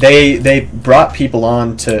they brought people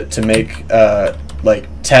on to make like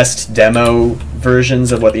test demo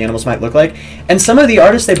versions of what the animals might look like, and some of the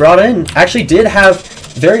artists they brought in actually did have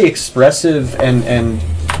very expressive and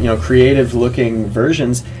creative looking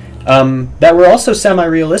versions that were also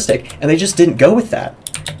semi-realistic, and they just didn't go with that.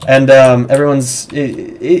 And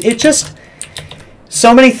it just,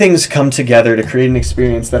 so many things come together to create an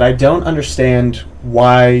experience that I don't understand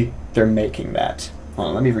why they're making that. Hold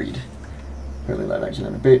on, let me read. Early live action.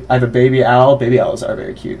 I have a baby owl. Baby owls are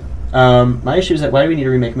very cute. My issue is that why do we need to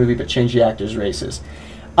remake a movie but change the actors' races?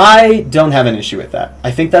 I don't have an issue with that.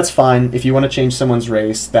 I think that's fine. If you want to change someone's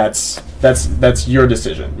race, that's your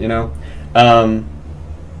decision,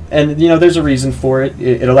 And there's a reason for it.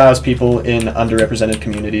 It allows people in underrepresented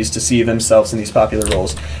communities to see themselves in these popular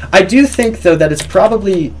roles. I do think, though, that it's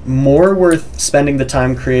probably more worth spending the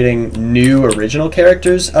time creating new original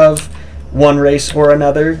characters of one race or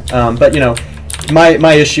another. But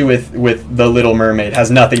my issue with The Little Mermaid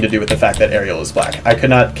has nothing to do with the fact that Ariel is black. I could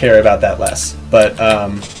not care about that less. But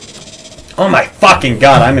oh my fucking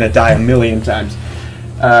god, I'm gonna die a million times.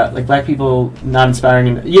 Like, black people not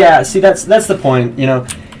inspiring. And yeah, see, that's the point.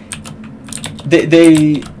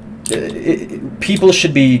 People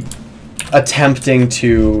should be attempting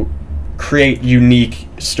to create unique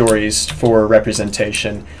stories for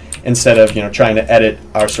representation instead of trying to edit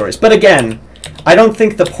our stories. But again, I don't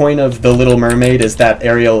think the point of The Little Mermaid is that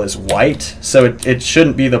Ariel is white, so it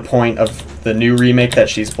shouldn't be the point of the new remake that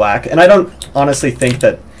she's black. And I don't honestly think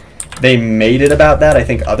that they made it about that. I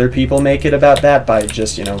think other people make it about that by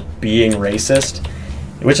just being racist,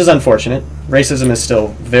 which is unfortunate. Racism is still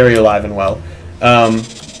very alive and well.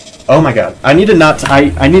 Oh my god, I need to not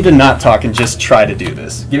talk and just try to do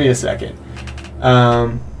this. Give me a second.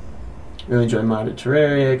 Really enjoy modded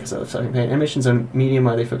Terraria because I love talking paint. Animations on medium,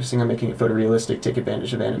 are they focusing on making it photorealistic, take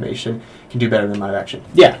advantage of animation, can do better than live action?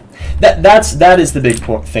 Yeah, that is the big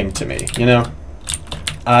thing to me.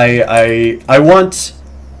 I want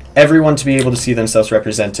everyone to be able to see themselves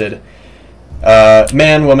represented.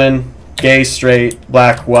 Man, woman, gay, straight,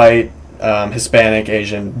 black, white, Hispanic,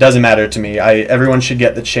 Asian, doesn't matter to me. Everyone should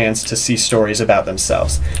get the chance to see stories about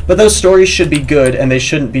themselves. But those stories should be good, and they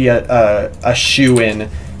shouldn't be a shoe-in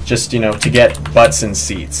just, to get butts and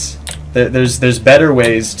seats. There's better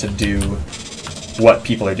ways to do what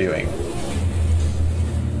people are doing.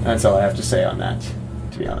 That's all I have to say on that,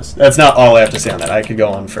 to be honest. That's not all I have to say on that. I could go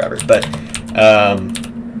on forever, but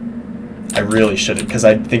I really shouldn't, because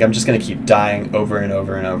I think I'm just going to keep dying over and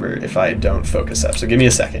over and over if I don't focus up. So give me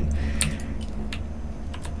a second.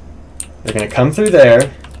 They're going to come through there.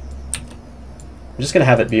 I'm just going to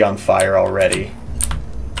have it be on fire already.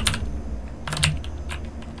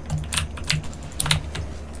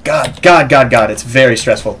 God, it's very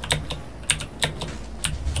stressful.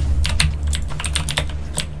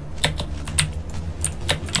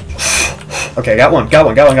 Okay, got one.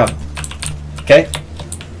 Okay.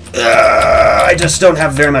 I just don't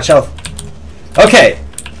have very much health. Okay.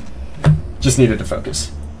 Just needed to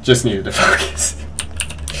focus.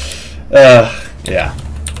 Yeah.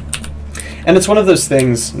 And it's one of those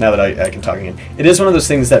things, now that I can talk again, it is one of those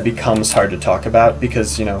things that becomes hard to talk about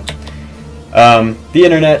because, you know, the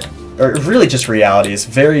internet, or really just reality, is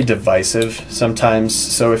very divisive sometimes.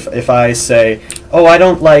 So if I say, oh, I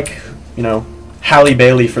don't like, you know, Halle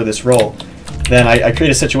Bailey for this role, then I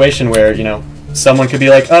create a situation where, you know, someone could be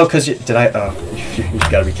like, oh, because you've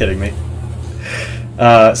got to be kidding me.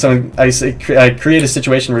 I create a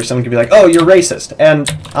situation where someone could be like, oh, you're racist, and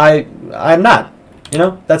I'm not. You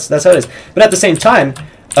know, that's how it is. But at the same time,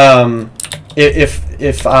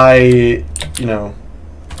 if I, you know,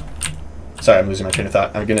 sorry, I'm losing my train of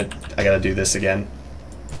thought. I gotta do this again.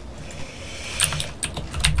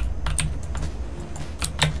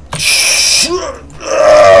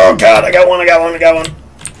 Oh God, I got one.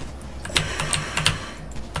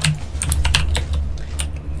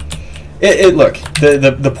 Look,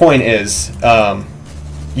 the point is,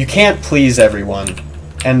 you can't please everyone,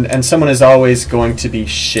 and someone is always going to be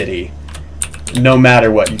shitty, no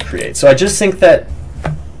matter what you create. So I just think that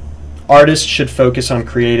artists should focus on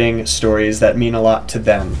creating stories that mean a lot to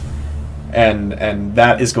them, and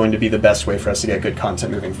that is going to be the best way for us to get good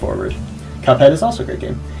content moving forward. Cuphead is also a great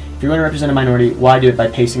game. If you want to represent a minority, why do it by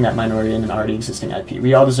pasting that minority in an already existing IP?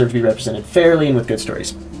 We all deserve to be represented fairly and with good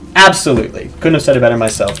stories. Absolutely. Couldn't have said it better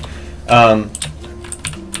myself. And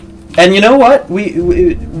you know what?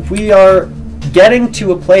 We are getting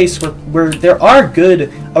to a place where there are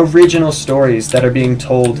good original stories that are being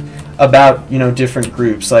told about, you know, different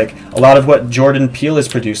groups. Like a lot of what Jordan Peele is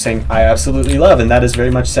producing, I absolutely love, and that is very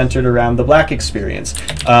much centered around the Black experience.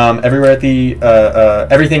 Everywhere at the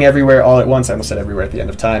Everything Everywhere All at Once, I almost said Everywhere at the End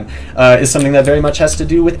of Time, is something that very much has to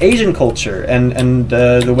do with Asian culture and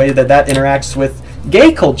the way that interacts with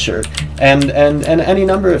gay culture and any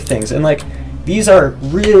number of things. And like, these are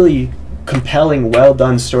really compelling, well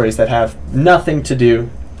done stories that have nothing to do.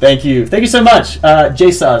 Thank you so much,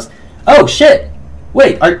 JSaws. Oh shit!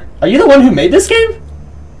 Wait, are you the one who made this game?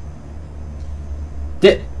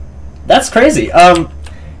 That's crazy.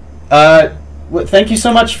 Thank you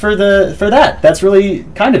so much for that. That's really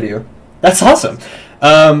kind of you. That's awesome.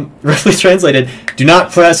 Roughly translated, do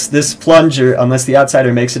not press this plunger unless the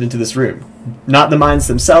outsider makes it into this room. Not the mines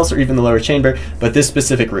themselves or even the lower chamber, but this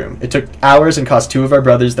specific room. It took hours and cost 2 of our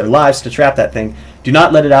brothers their lives to trap that thing. Do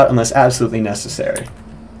not let it out unless absolutely necessary.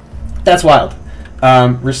 That's wild.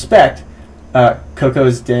 Respect. Coco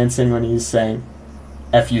is dancing when he's saying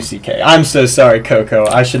F-U-C-K. I'm so sorry, Coco.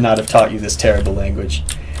 I should not have taught you this terrible language.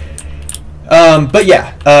 But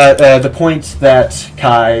yeah, the point that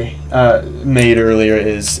Kai made earlier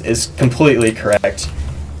is completely correct.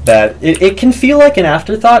 That it can feel like an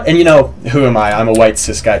afterthought, and you know, who am I? I'm a white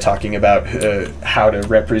cis guy talking about how to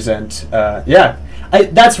represent. Yeah,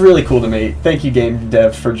 that's really cool to me. Thank you, Game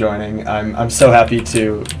Dev, for joining. I'm so happy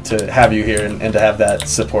to have you here and to have that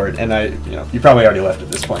support. And you probably already left at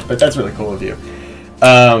this point, but that's really cool of you.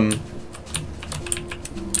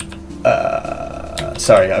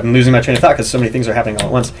 Sorry, I'm losing my train of thought because so many things are happening all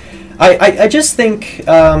at once. I just think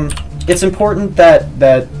it's important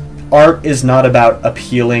that art is not about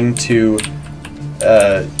appealing to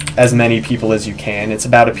as many people as you can. It's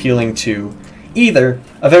about appealing to either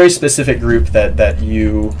a very specific group that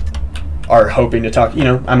you are hoping to talk. You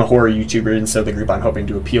know, I'm a horror YouTuber, and so the group I'm hoping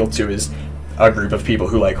to appeal to is a group of people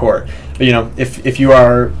who like horror. But you know, if you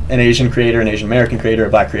are an Asian creator, an Asian American creator, a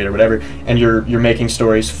Black creator, whatever, and you're making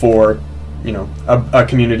stories for, you know, a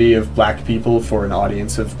community of Black people, for an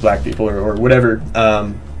audience of Black people, or whatever,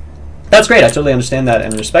 that's great. I totally understand that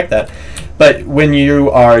and respect that. But when you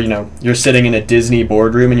are, you know, you're sitting in a Disney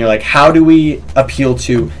boardroom and you're like, how do we appeal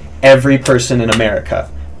to every person in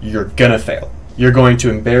America? You're gonna fail. You're going to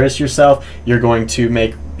embarrass yourself. You're going to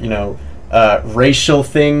make, you know, racial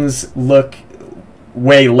things look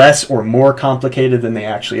way less or more complicated than they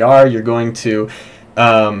actually are. You're going to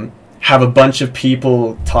have a bunch of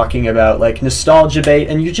people talking about like nostalgia bait,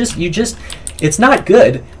 and you just it's not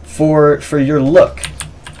good for your look.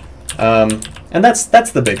 And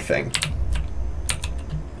that's the big thing.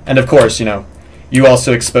 And of course, you know, you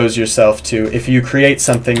also expose yourself to, if you create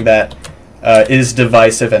something that is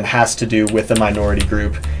divisive and has to do with a minority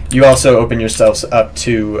group, you also open yourselves up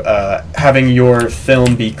to having your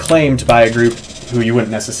film be claimed by a group who you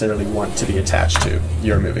wouldn't necessarily want to be attached to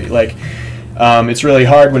your movie. Like, it's really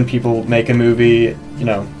hard when people make a movie, you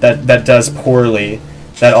know, that does poorly,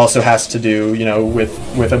 that also has to do, you know,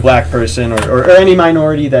 with a Black person or any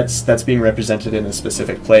minority that's being represented in a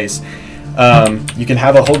specific place. You can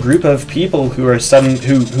have a whole group of people who are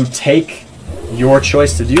who take your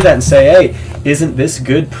choice to do that and say, hey, isn't this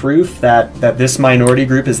good proof that this minority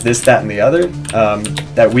group is this, that, and the other?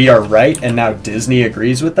 That we are right, and now Disney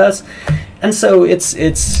agrees with us. And so it's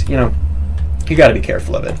you know, you got to be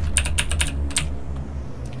careful of it.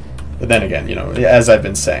 But then again, you know, as I've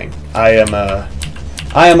been saying, I am a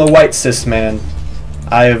white cis man.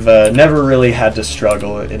 I've never really had to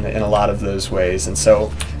struggle in a lot of those ways, and so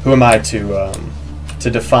who am I to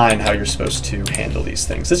define how you're supposed to handle these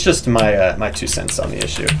things? It's just my my 2 cents on the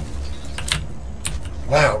issue.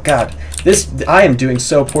 Wow, God, I am doing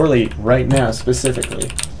so poorly right now, specifically.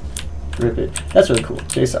 Rip it. That's really cool.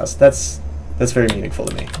 JSauce. That's very meaningful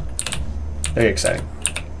to me. Very exciting.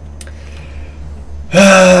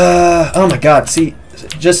 Oh my God! See,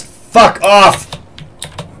 just fuck off.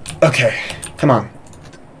 Okay, come on.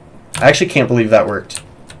 I actually can't believe that worked.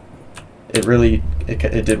 It really,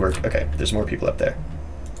 it did work. Okay, there's more people up there.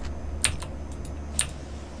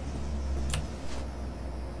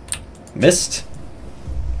 Missed.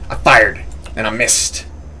 I fired, and I missed.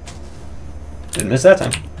 Didn't miss that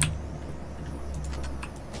time.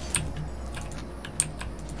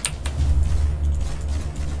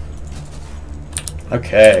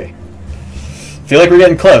 Okay. Feel like we're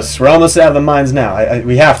getting close. We're almost out of the mines now.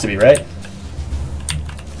 We have to be, right?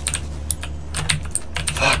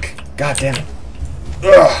 Fuck. God damn it.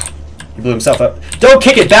 Ugh. He blew himself up. Don't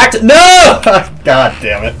kick it back to... No! God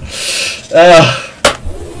damn it.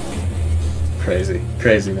 Crazy.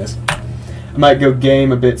 Craziness. I might go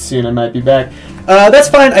game a bit soon. I might be back. That's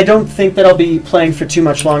fine. I don't think that I'll be playing for too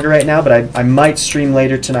much longer right now, but I might stream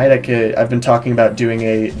later tonight. I've been talking about doing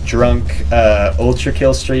a drunk ultra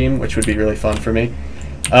kill stream, which would be really fun for me.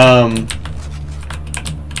 But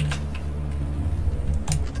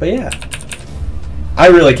yeah, I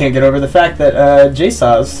really can't get over the fact that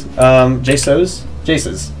JSauce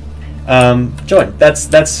joined.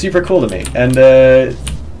 That's super cool to me, and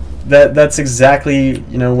that's exactly,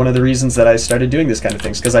 you know, one of the reasons that I started doing this kind of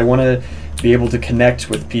things, because I want to be able to connect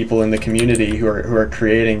with people in the community who are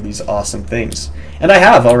creating these awesome things. And I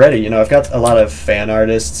have already, you know, I've got a lot of fan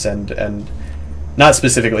artists and not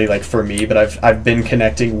specifically like for me, but I've been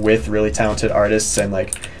connecting with really talented artists, and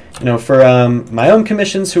like, you know, for my own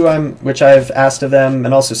commissions which I've asked of them,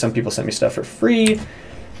 and also some people sent me stuff for free.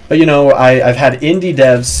 But you know, I've had indie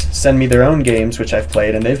devs send me their own games, which I've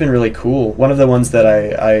played, and they've been really cool. One of the ones that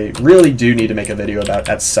I really do need to make a video about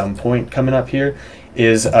at some point coming up here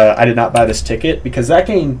is I Did Not Buy This Ticket, because that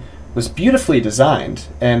game was beautifully designed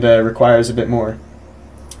and requires a bit more.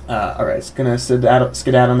 Alright, it's gonna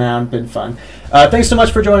skedaddle now. Been fun. Thanks so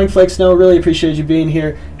much for joining, Flake Snow. Really appreciate you being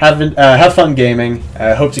here. Have fun gaming.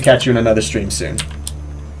 Hope to catch you in another stream soon.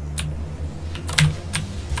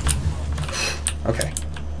 Okay.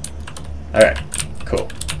 Alright, cool.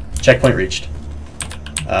 Checkpoint reached.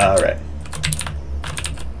 Alright.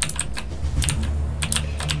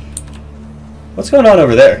 What's going on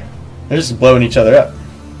over there? They're just blowing each other up.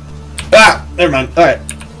 Ah! Never mind. Alright.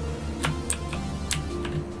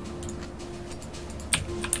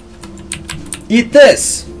 Eat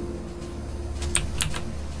this!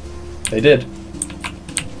 They did.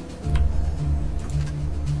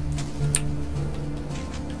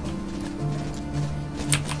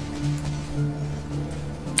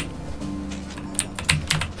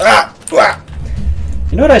 Ah! Ah!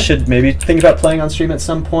 You know what I should maybe think about playing on stream at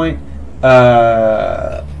some point?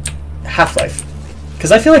 Half-Life.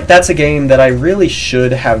 Because I feel like that's a game that I really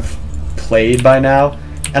should have played by now.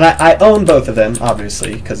 And I own both of them,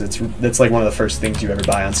 obviously, because it's like one of the first things you ever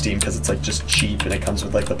buy on Steam, because it's like just cheap and it comes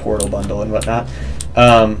with like the Portal bundle and whatnot.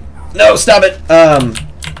 No, stop it!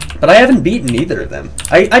 But I haven't beaten either of them.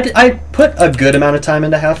 I put a good amount of time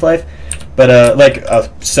into Half-Life, but like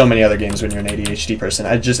so many other games when you're an ADHD person,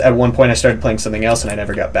 at one point I started playing something else and I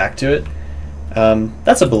never got back to it.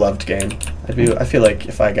 That's a beloved game. I feel like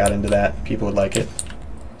if I got into that, people would like it.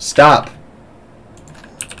 Stop!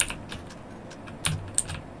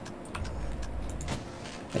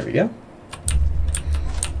 There we go.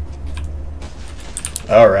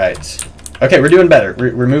 Alright. Okay, we're doing better.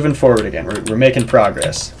 We're moving forward again. We're making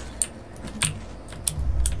progress.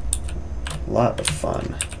 A lot of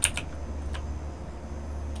fun.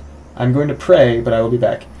 I'm going to pray, but I will be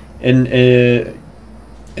back. Enjoy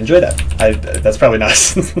that. That's probably not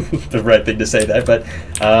the right thing to say that, but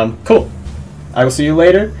cool. I will see you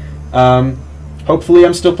later. Hopefully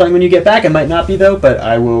I'm still playing when you get back. I might not be, though, but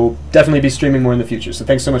I will definitely be streaming more in the future. So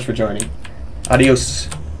thanks so much for joining. Adios.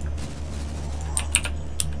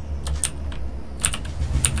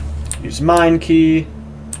 Use mine key.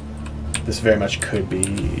 This very much could be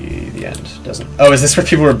the end, doesn't it? Oh, is this where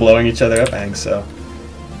people were blowing each other up? I think so.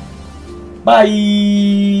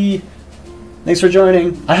 Bye! Thanks for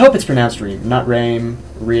joining. I hope it's pronounced Ream, not Rame,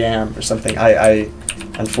 Riam, or something. I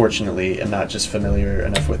unfortunately am not just familiar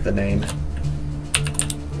enough with the name.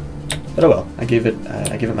 But oh well, I gave it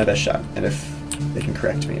my best shot. And if They can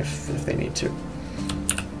correct me if they need to. Are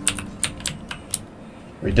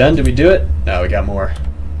we done? Did we do it? No, we got more.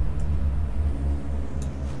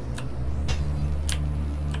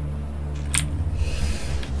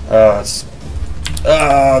 Oh,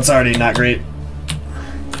 it's already not great.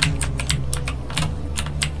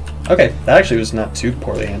 Okay, that actually was not too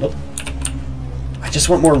poorly handled. I just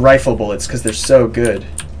want more rifle bullets because they're so good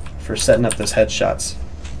for setting up those headshots.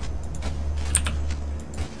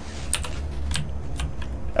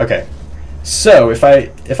 Okay, so if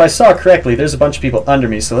I saw correctly, there's a bunch of people under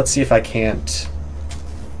me. So let's see if I can't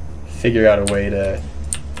figure out a way to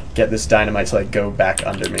get this dynamite to like go back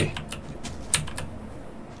under me.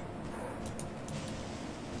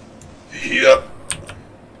 Yep.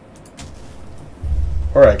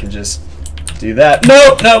 Or I can just do that.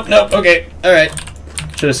 Nope, nope, nope. Okay, all right.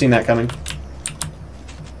 Should have seen that coming.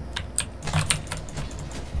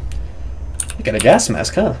 You got a gas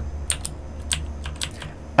mask, huh?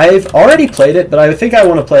 I've already played it, but I think I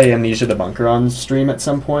want to play Amnesia the Bunker on stream at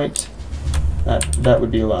some point. That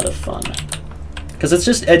would be a lot of fun. Because it's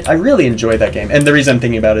just, I really enjoy that game. And the reason I'm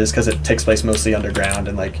thinking about it is because it takes place mostly underground,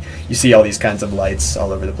 and like you see all these kinds of lights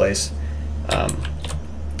all over the place.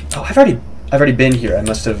 Oh, I've already been here. I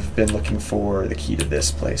must have been looking for the key to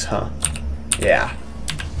this place, huh? Yeah.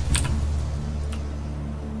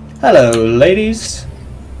 Hello, ladies.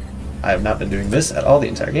 I have not been doing this at all the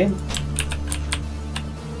entire game.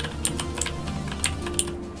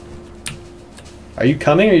 Are you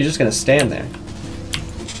coming, or are you just gonna stand there?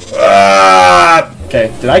 Ah!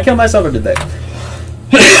 Okay, did I kill myself, or did they?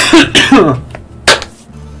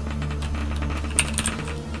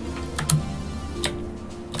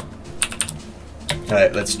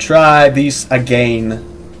 Alright, let's try these again.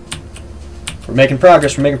 We're making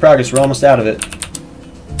progress, we're making progress, we're almost out of it.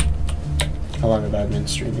 How long have I been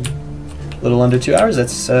streaming? A little under 2 hours,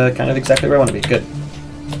 that's kind of exactly where I want to be. Good.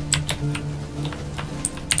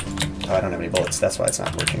 Oh, I don't have any bullets, that's why it's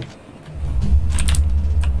not working.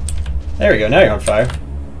 There we go, now you're on fire.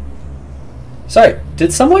 Sorry,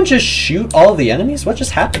 did someone just shoot all of the enemies? What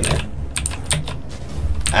just happened there?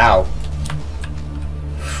 Ow.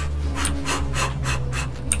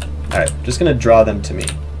 Alright, just gonna draw them to me.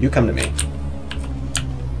 You come to me.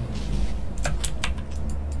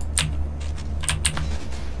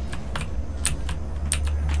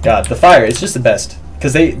 God, the fire, it's just the best.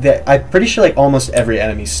 Because I'm pretty sure like almost every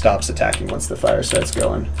enemy stops attacking once the fire starts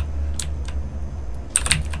going.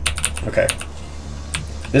 Okay.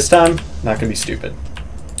 This time, not gonna be stupid.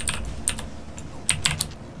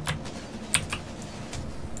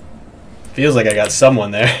 Feels like I got someone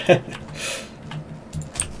there.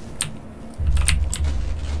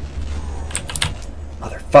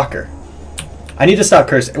 Motherfucker. I need to stop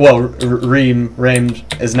cursing. Well, Reem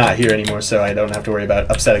is not here anymore, so I don't have to worry about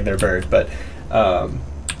upsetting their bird, but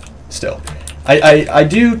still. I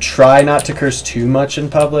do try not to curse too much in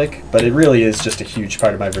public, but it really is just a huge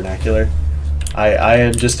part of my vernacular. I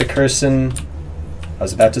am just a cursing... I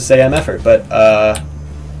was about to say MFer, but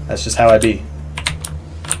that's just how I be.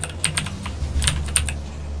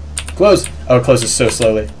 Close! Oh, it closes so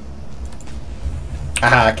slowly.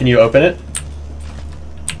 Aha, can you open it?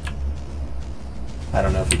 I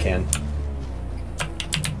don't know if you can.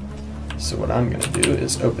 So what I'm gonna do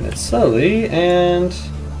is open it slowly, and...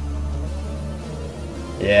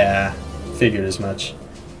 yeah, figured as much.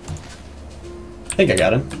 I think I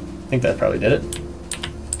got him. I think that probably did it.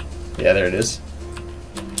 Yeah, there it is.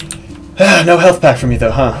 No health pack for me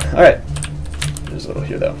though, huh? Alright. There's a little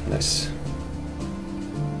here though. Nice.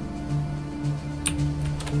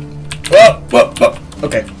 Whoa! Whoa! Whoa!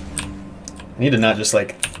 Okay. I need to not just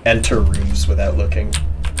like enter rooms without looking.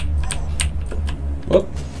 Whoop.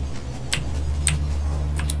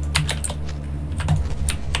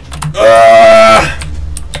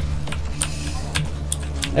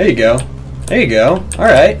 There you go. There you go.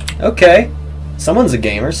 Alright. Okay. Someone's a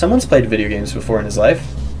gamer. Someone's played video games before in his life.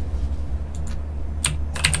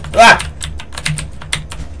 Ah!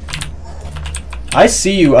 I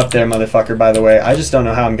see you up there, motherfucker, by the way. I just don't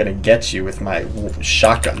know how I'm gonna get you with my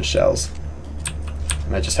shotgun shells. I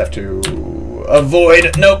might just have to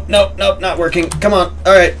avoid. Nope, nope, nope, not working. Come on.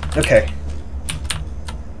 Alright. Okay.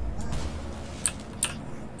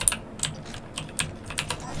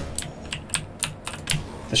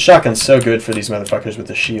 The shotgun's so good for these motherfuckers with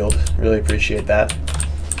the shield. Really appreciate that.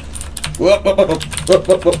 Whoop, whoop, whoop, whoop,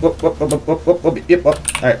 whoop, whoop, whoop, whoop, whoop, whoop, whoop, whoop, yep, whoop.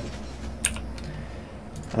 Alright.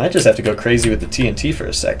 I might just have to go crazy with the TNT for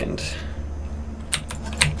a second.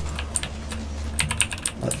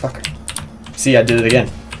 Motherfucker. See, I did it again.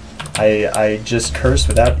 I just cursed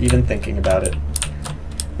without even thinking about it.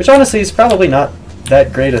 Which honestly is probably not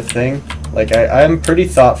that great a thing. Like, I'm pretty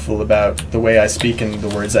thoughtful about the way I speak and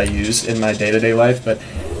the words I use in my day-to-day life, but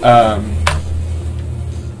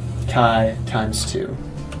Kai ×2.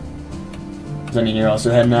 Does that mean you're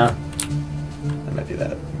also heading out? That might be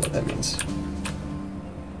what that means.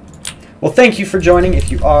 Well, thank you for joining. If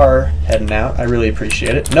you are heading out, I really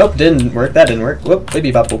appreciate it. Nope, didn't work. That didn't work. Whoop,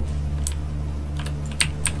 baby bubble.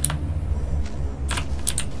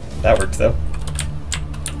 That worked, though.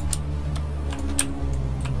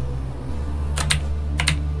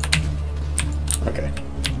 Okay.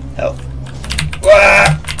 Health.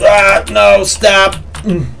 No, stop!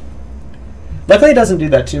 Luckily, it doesn't do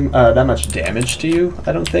that much damage to you,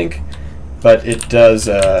 I don't think. But it does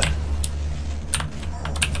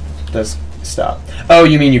stop. Oh,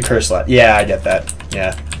 you mean you curse a lot. Yeah, I get that.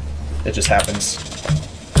 Yeah. It just happens.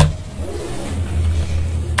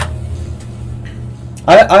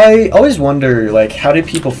 I always wonder, like, how did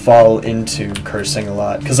people fall into cursing a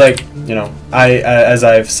lot? Because, like, you know, as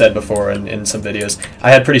I've said before in some videos, I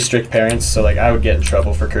had pretty strict parents, so, like, I would get in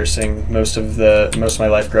trouble for cursing most of my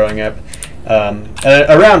life growing up. And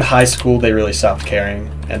around high school, they really stopped caring,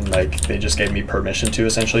 and, like, they just gave me permission to,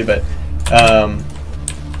 essentially. But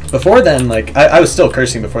before then, like, I was still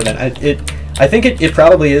cursing before then. I think it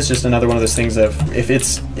probably is just another one of those things of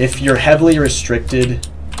if you're heavily restricted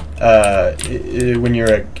when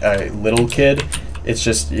you're a little kid, it's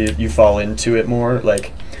just you fall into it more.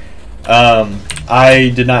 Like,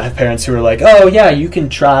 I did not have parents who were like, oh yeah, you can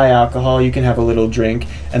try alcohol, you can have a little drink.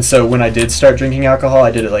 And so when I did start drinking alcohol,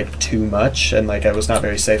 I did it like too much, and like I was not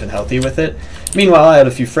very safe and healthy with it. Meanwhile, I had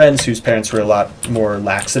a few friends whose parents were a lot more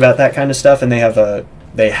lax about that kind of stuff, and they had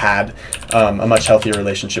a much healthier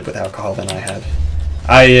relationship with alcohol than I had.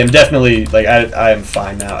 I am definitely, like, I am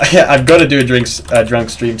fine now. I'm going to do a drunk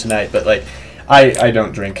stream tonight, but, like, I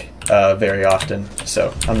don't drink very often,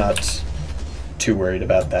 so I'm not too worried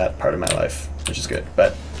about that part of my life, which is good.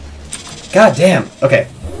 But, god damn. Okay.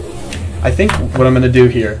 I think what I'm going to do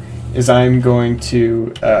here is I'm going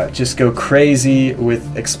to just go crazy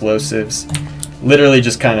with explosives. Literally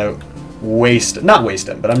just kind of not waste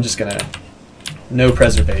them, but I'm just going to, no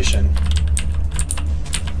preservation.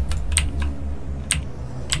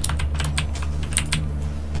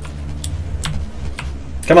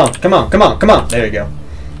 Come on, come on, come on, come on. There you go.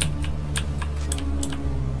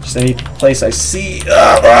 Just any place I see.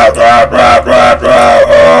 Oh,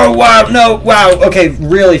 wow, no, wow. Okay,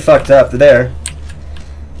 really fucked up there.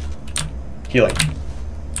 Healing.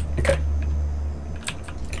 Okay.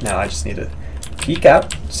 Now I just need to peek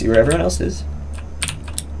out, see where everyone else is.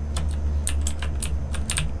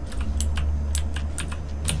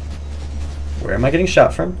 Where am I getting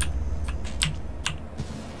shot from?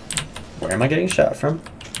 Where am I getting shot from?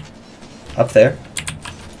 Up there.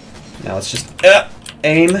 Now let's just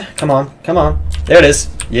aim. Come on, come on. There it is.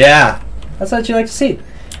 Yeah. That's what you like to see.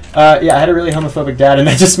 Yeah, I had a really homophobic dad, and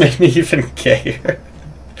that just made me even gayer.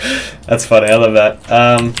 That's funny. I love that.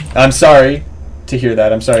 I'm sorry to hear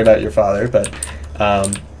that. I'm sorry about your father, but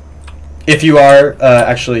if you are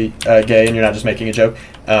actually gay and you're not just making a joke,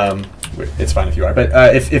 it's fine if you are.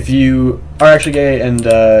 But if you are actually gay and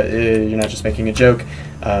you're not just making a joke,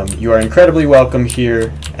 you are incredibly welcome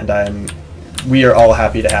here, and we are all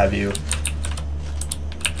happy to have you.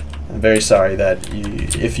 I'm very sorry that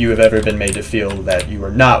if you have ever been made to feel that you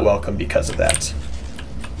are not welcome because of that.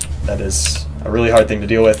 That is a really hard thing to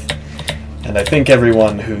deal with, and I think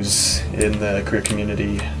everyone who's in the queer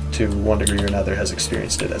community to one degree or another has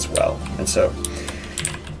experienced it as well. And so,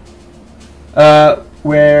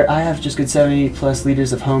 where I have just good 70 plus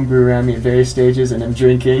liters of homebrew around me at various stages, and I'm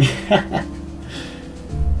drinking.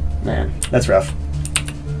 Man, that's rough.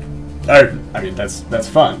 I mean, that's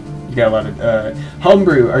fun. You got a lot of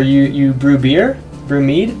homebrew. Are you brew beer, brew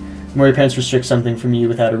mead? The more your parents restrict something from you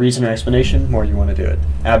without a reason or explanation, the more you want to do it.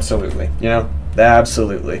 Absolutely. You know,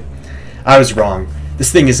 absolutely. I was wrong.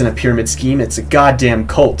 This thing isn't a pyramid scheme. It's a goddamn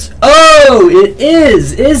cult. Oh, it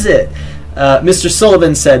is it? Mr.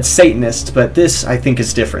 Sullivan said Satanist, but this, I think,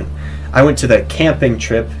 is different. I went to the camping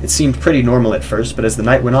trip. It seemed pretty normal at first, but as the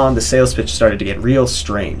night went on, the sales pitch started to get real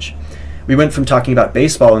strange. We went from talking about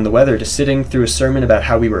baseball and the weather to sitting through a sermon about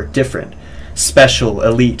how we were different, special,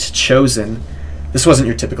 elite, chosen. This wasn't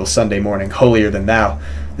your typical Sunday morning, holier than thou.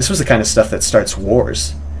 This was the kind of stuff that starts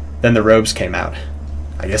wars. Then the robes came out.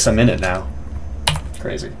 I guess I'm in it now.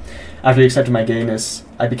 Crazy. After he accepted my gayness,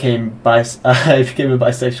 I became a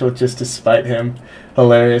bisexual just to spite him.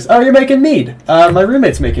 Hilarious. Oh, you're making mead. My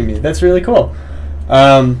roommate's making mead. That's really cool.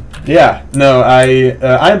 Yeah, no, I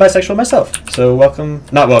am bisexual myself. So welcome,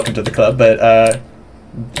 not welcome to the club, but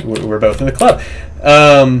we're both in the club.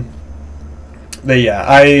 But yeah,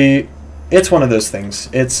 it's one of those things.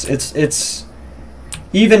 It's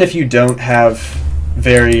even if you don't have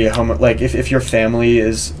very like if your family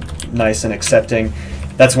is nice and accepting,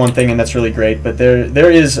 that's one thing, and that's really great. But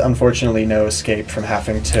there is unfortunately no escape from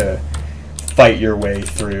having to fight your way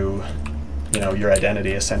through, you know, your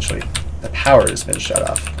identity essentially. The power has been shut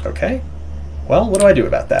off. Okay. Well, what do I do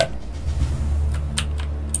about that?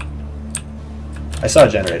 I saw a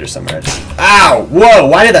generator somewhere. Ow! Whoa!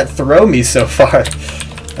 Why did that throw me so far?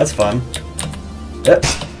 That's fun. Yep.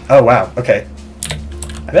 Oh wow. Okay.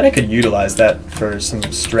 I bet I could utilize that for some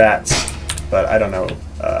strats, but I don't know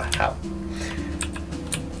how.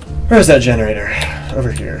 Where's that generator?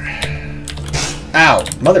 Over here. Ow!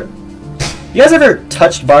 Mother... You guys ever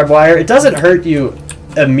touched barbed wire? It doesn't hurt you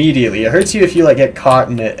immediately. It hurts you if you like get caught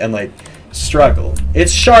in it and like struggle.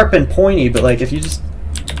 It's sharp and pointy, but like if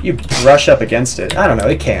you brush up against it, I don't know,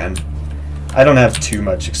 it can. I don't have too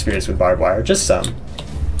much experience with barbed wire, just some.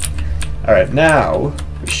 Alright, now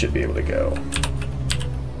we should be able to go.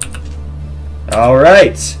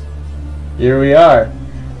 Alright! Here we are.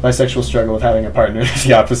 Bisexual struggle with having a partner of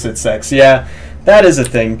the opposite sex. Yeah, that is a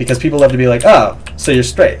thing, because people love to be like, oh, so you're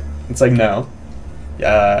straight. It's like, no.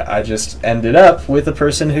 I just ended up with a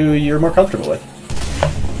person who you're more comfortable with.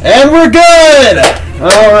 And we're good!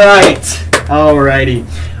 Alright. Alrighty.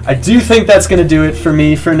 I do think that's going to do it for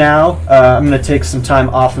me for now. I'm going to take some time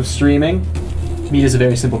off of streaming. Meat is a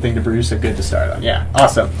very simple thing to brew, so good to start on. Yeah,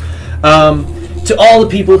 awesome. To all the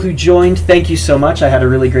people who joined, thank you so much. I had a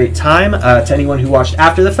really great time. To anyone who watched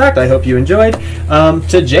after the fact, I hope you enjoyed.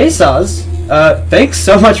 To JSAWs, thanks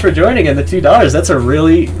so much for joining and the $2. That's a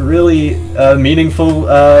really, really meaningful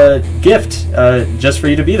gift just for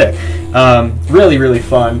you to be there. Really, really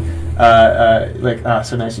fun.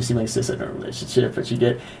 So nice you seem like cis in a relationship, but you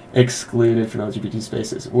get excluded from LGBT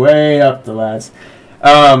spaces. Way up the lads.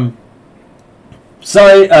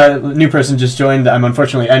 Sorry, new person just joined. I'm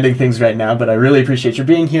unfortunately ending things right now, but I really appreciate your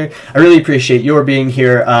being here. I really appreciate your being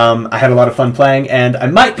here. I had a lot of fun playing, and I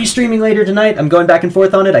might be streaming later tonight. I'm going back and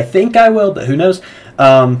forth on it. I think I will, but who knows?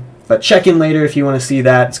 But check in later if you want to see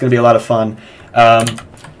that. It's going to be a lot of fun.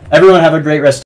 Everyone have a great rest.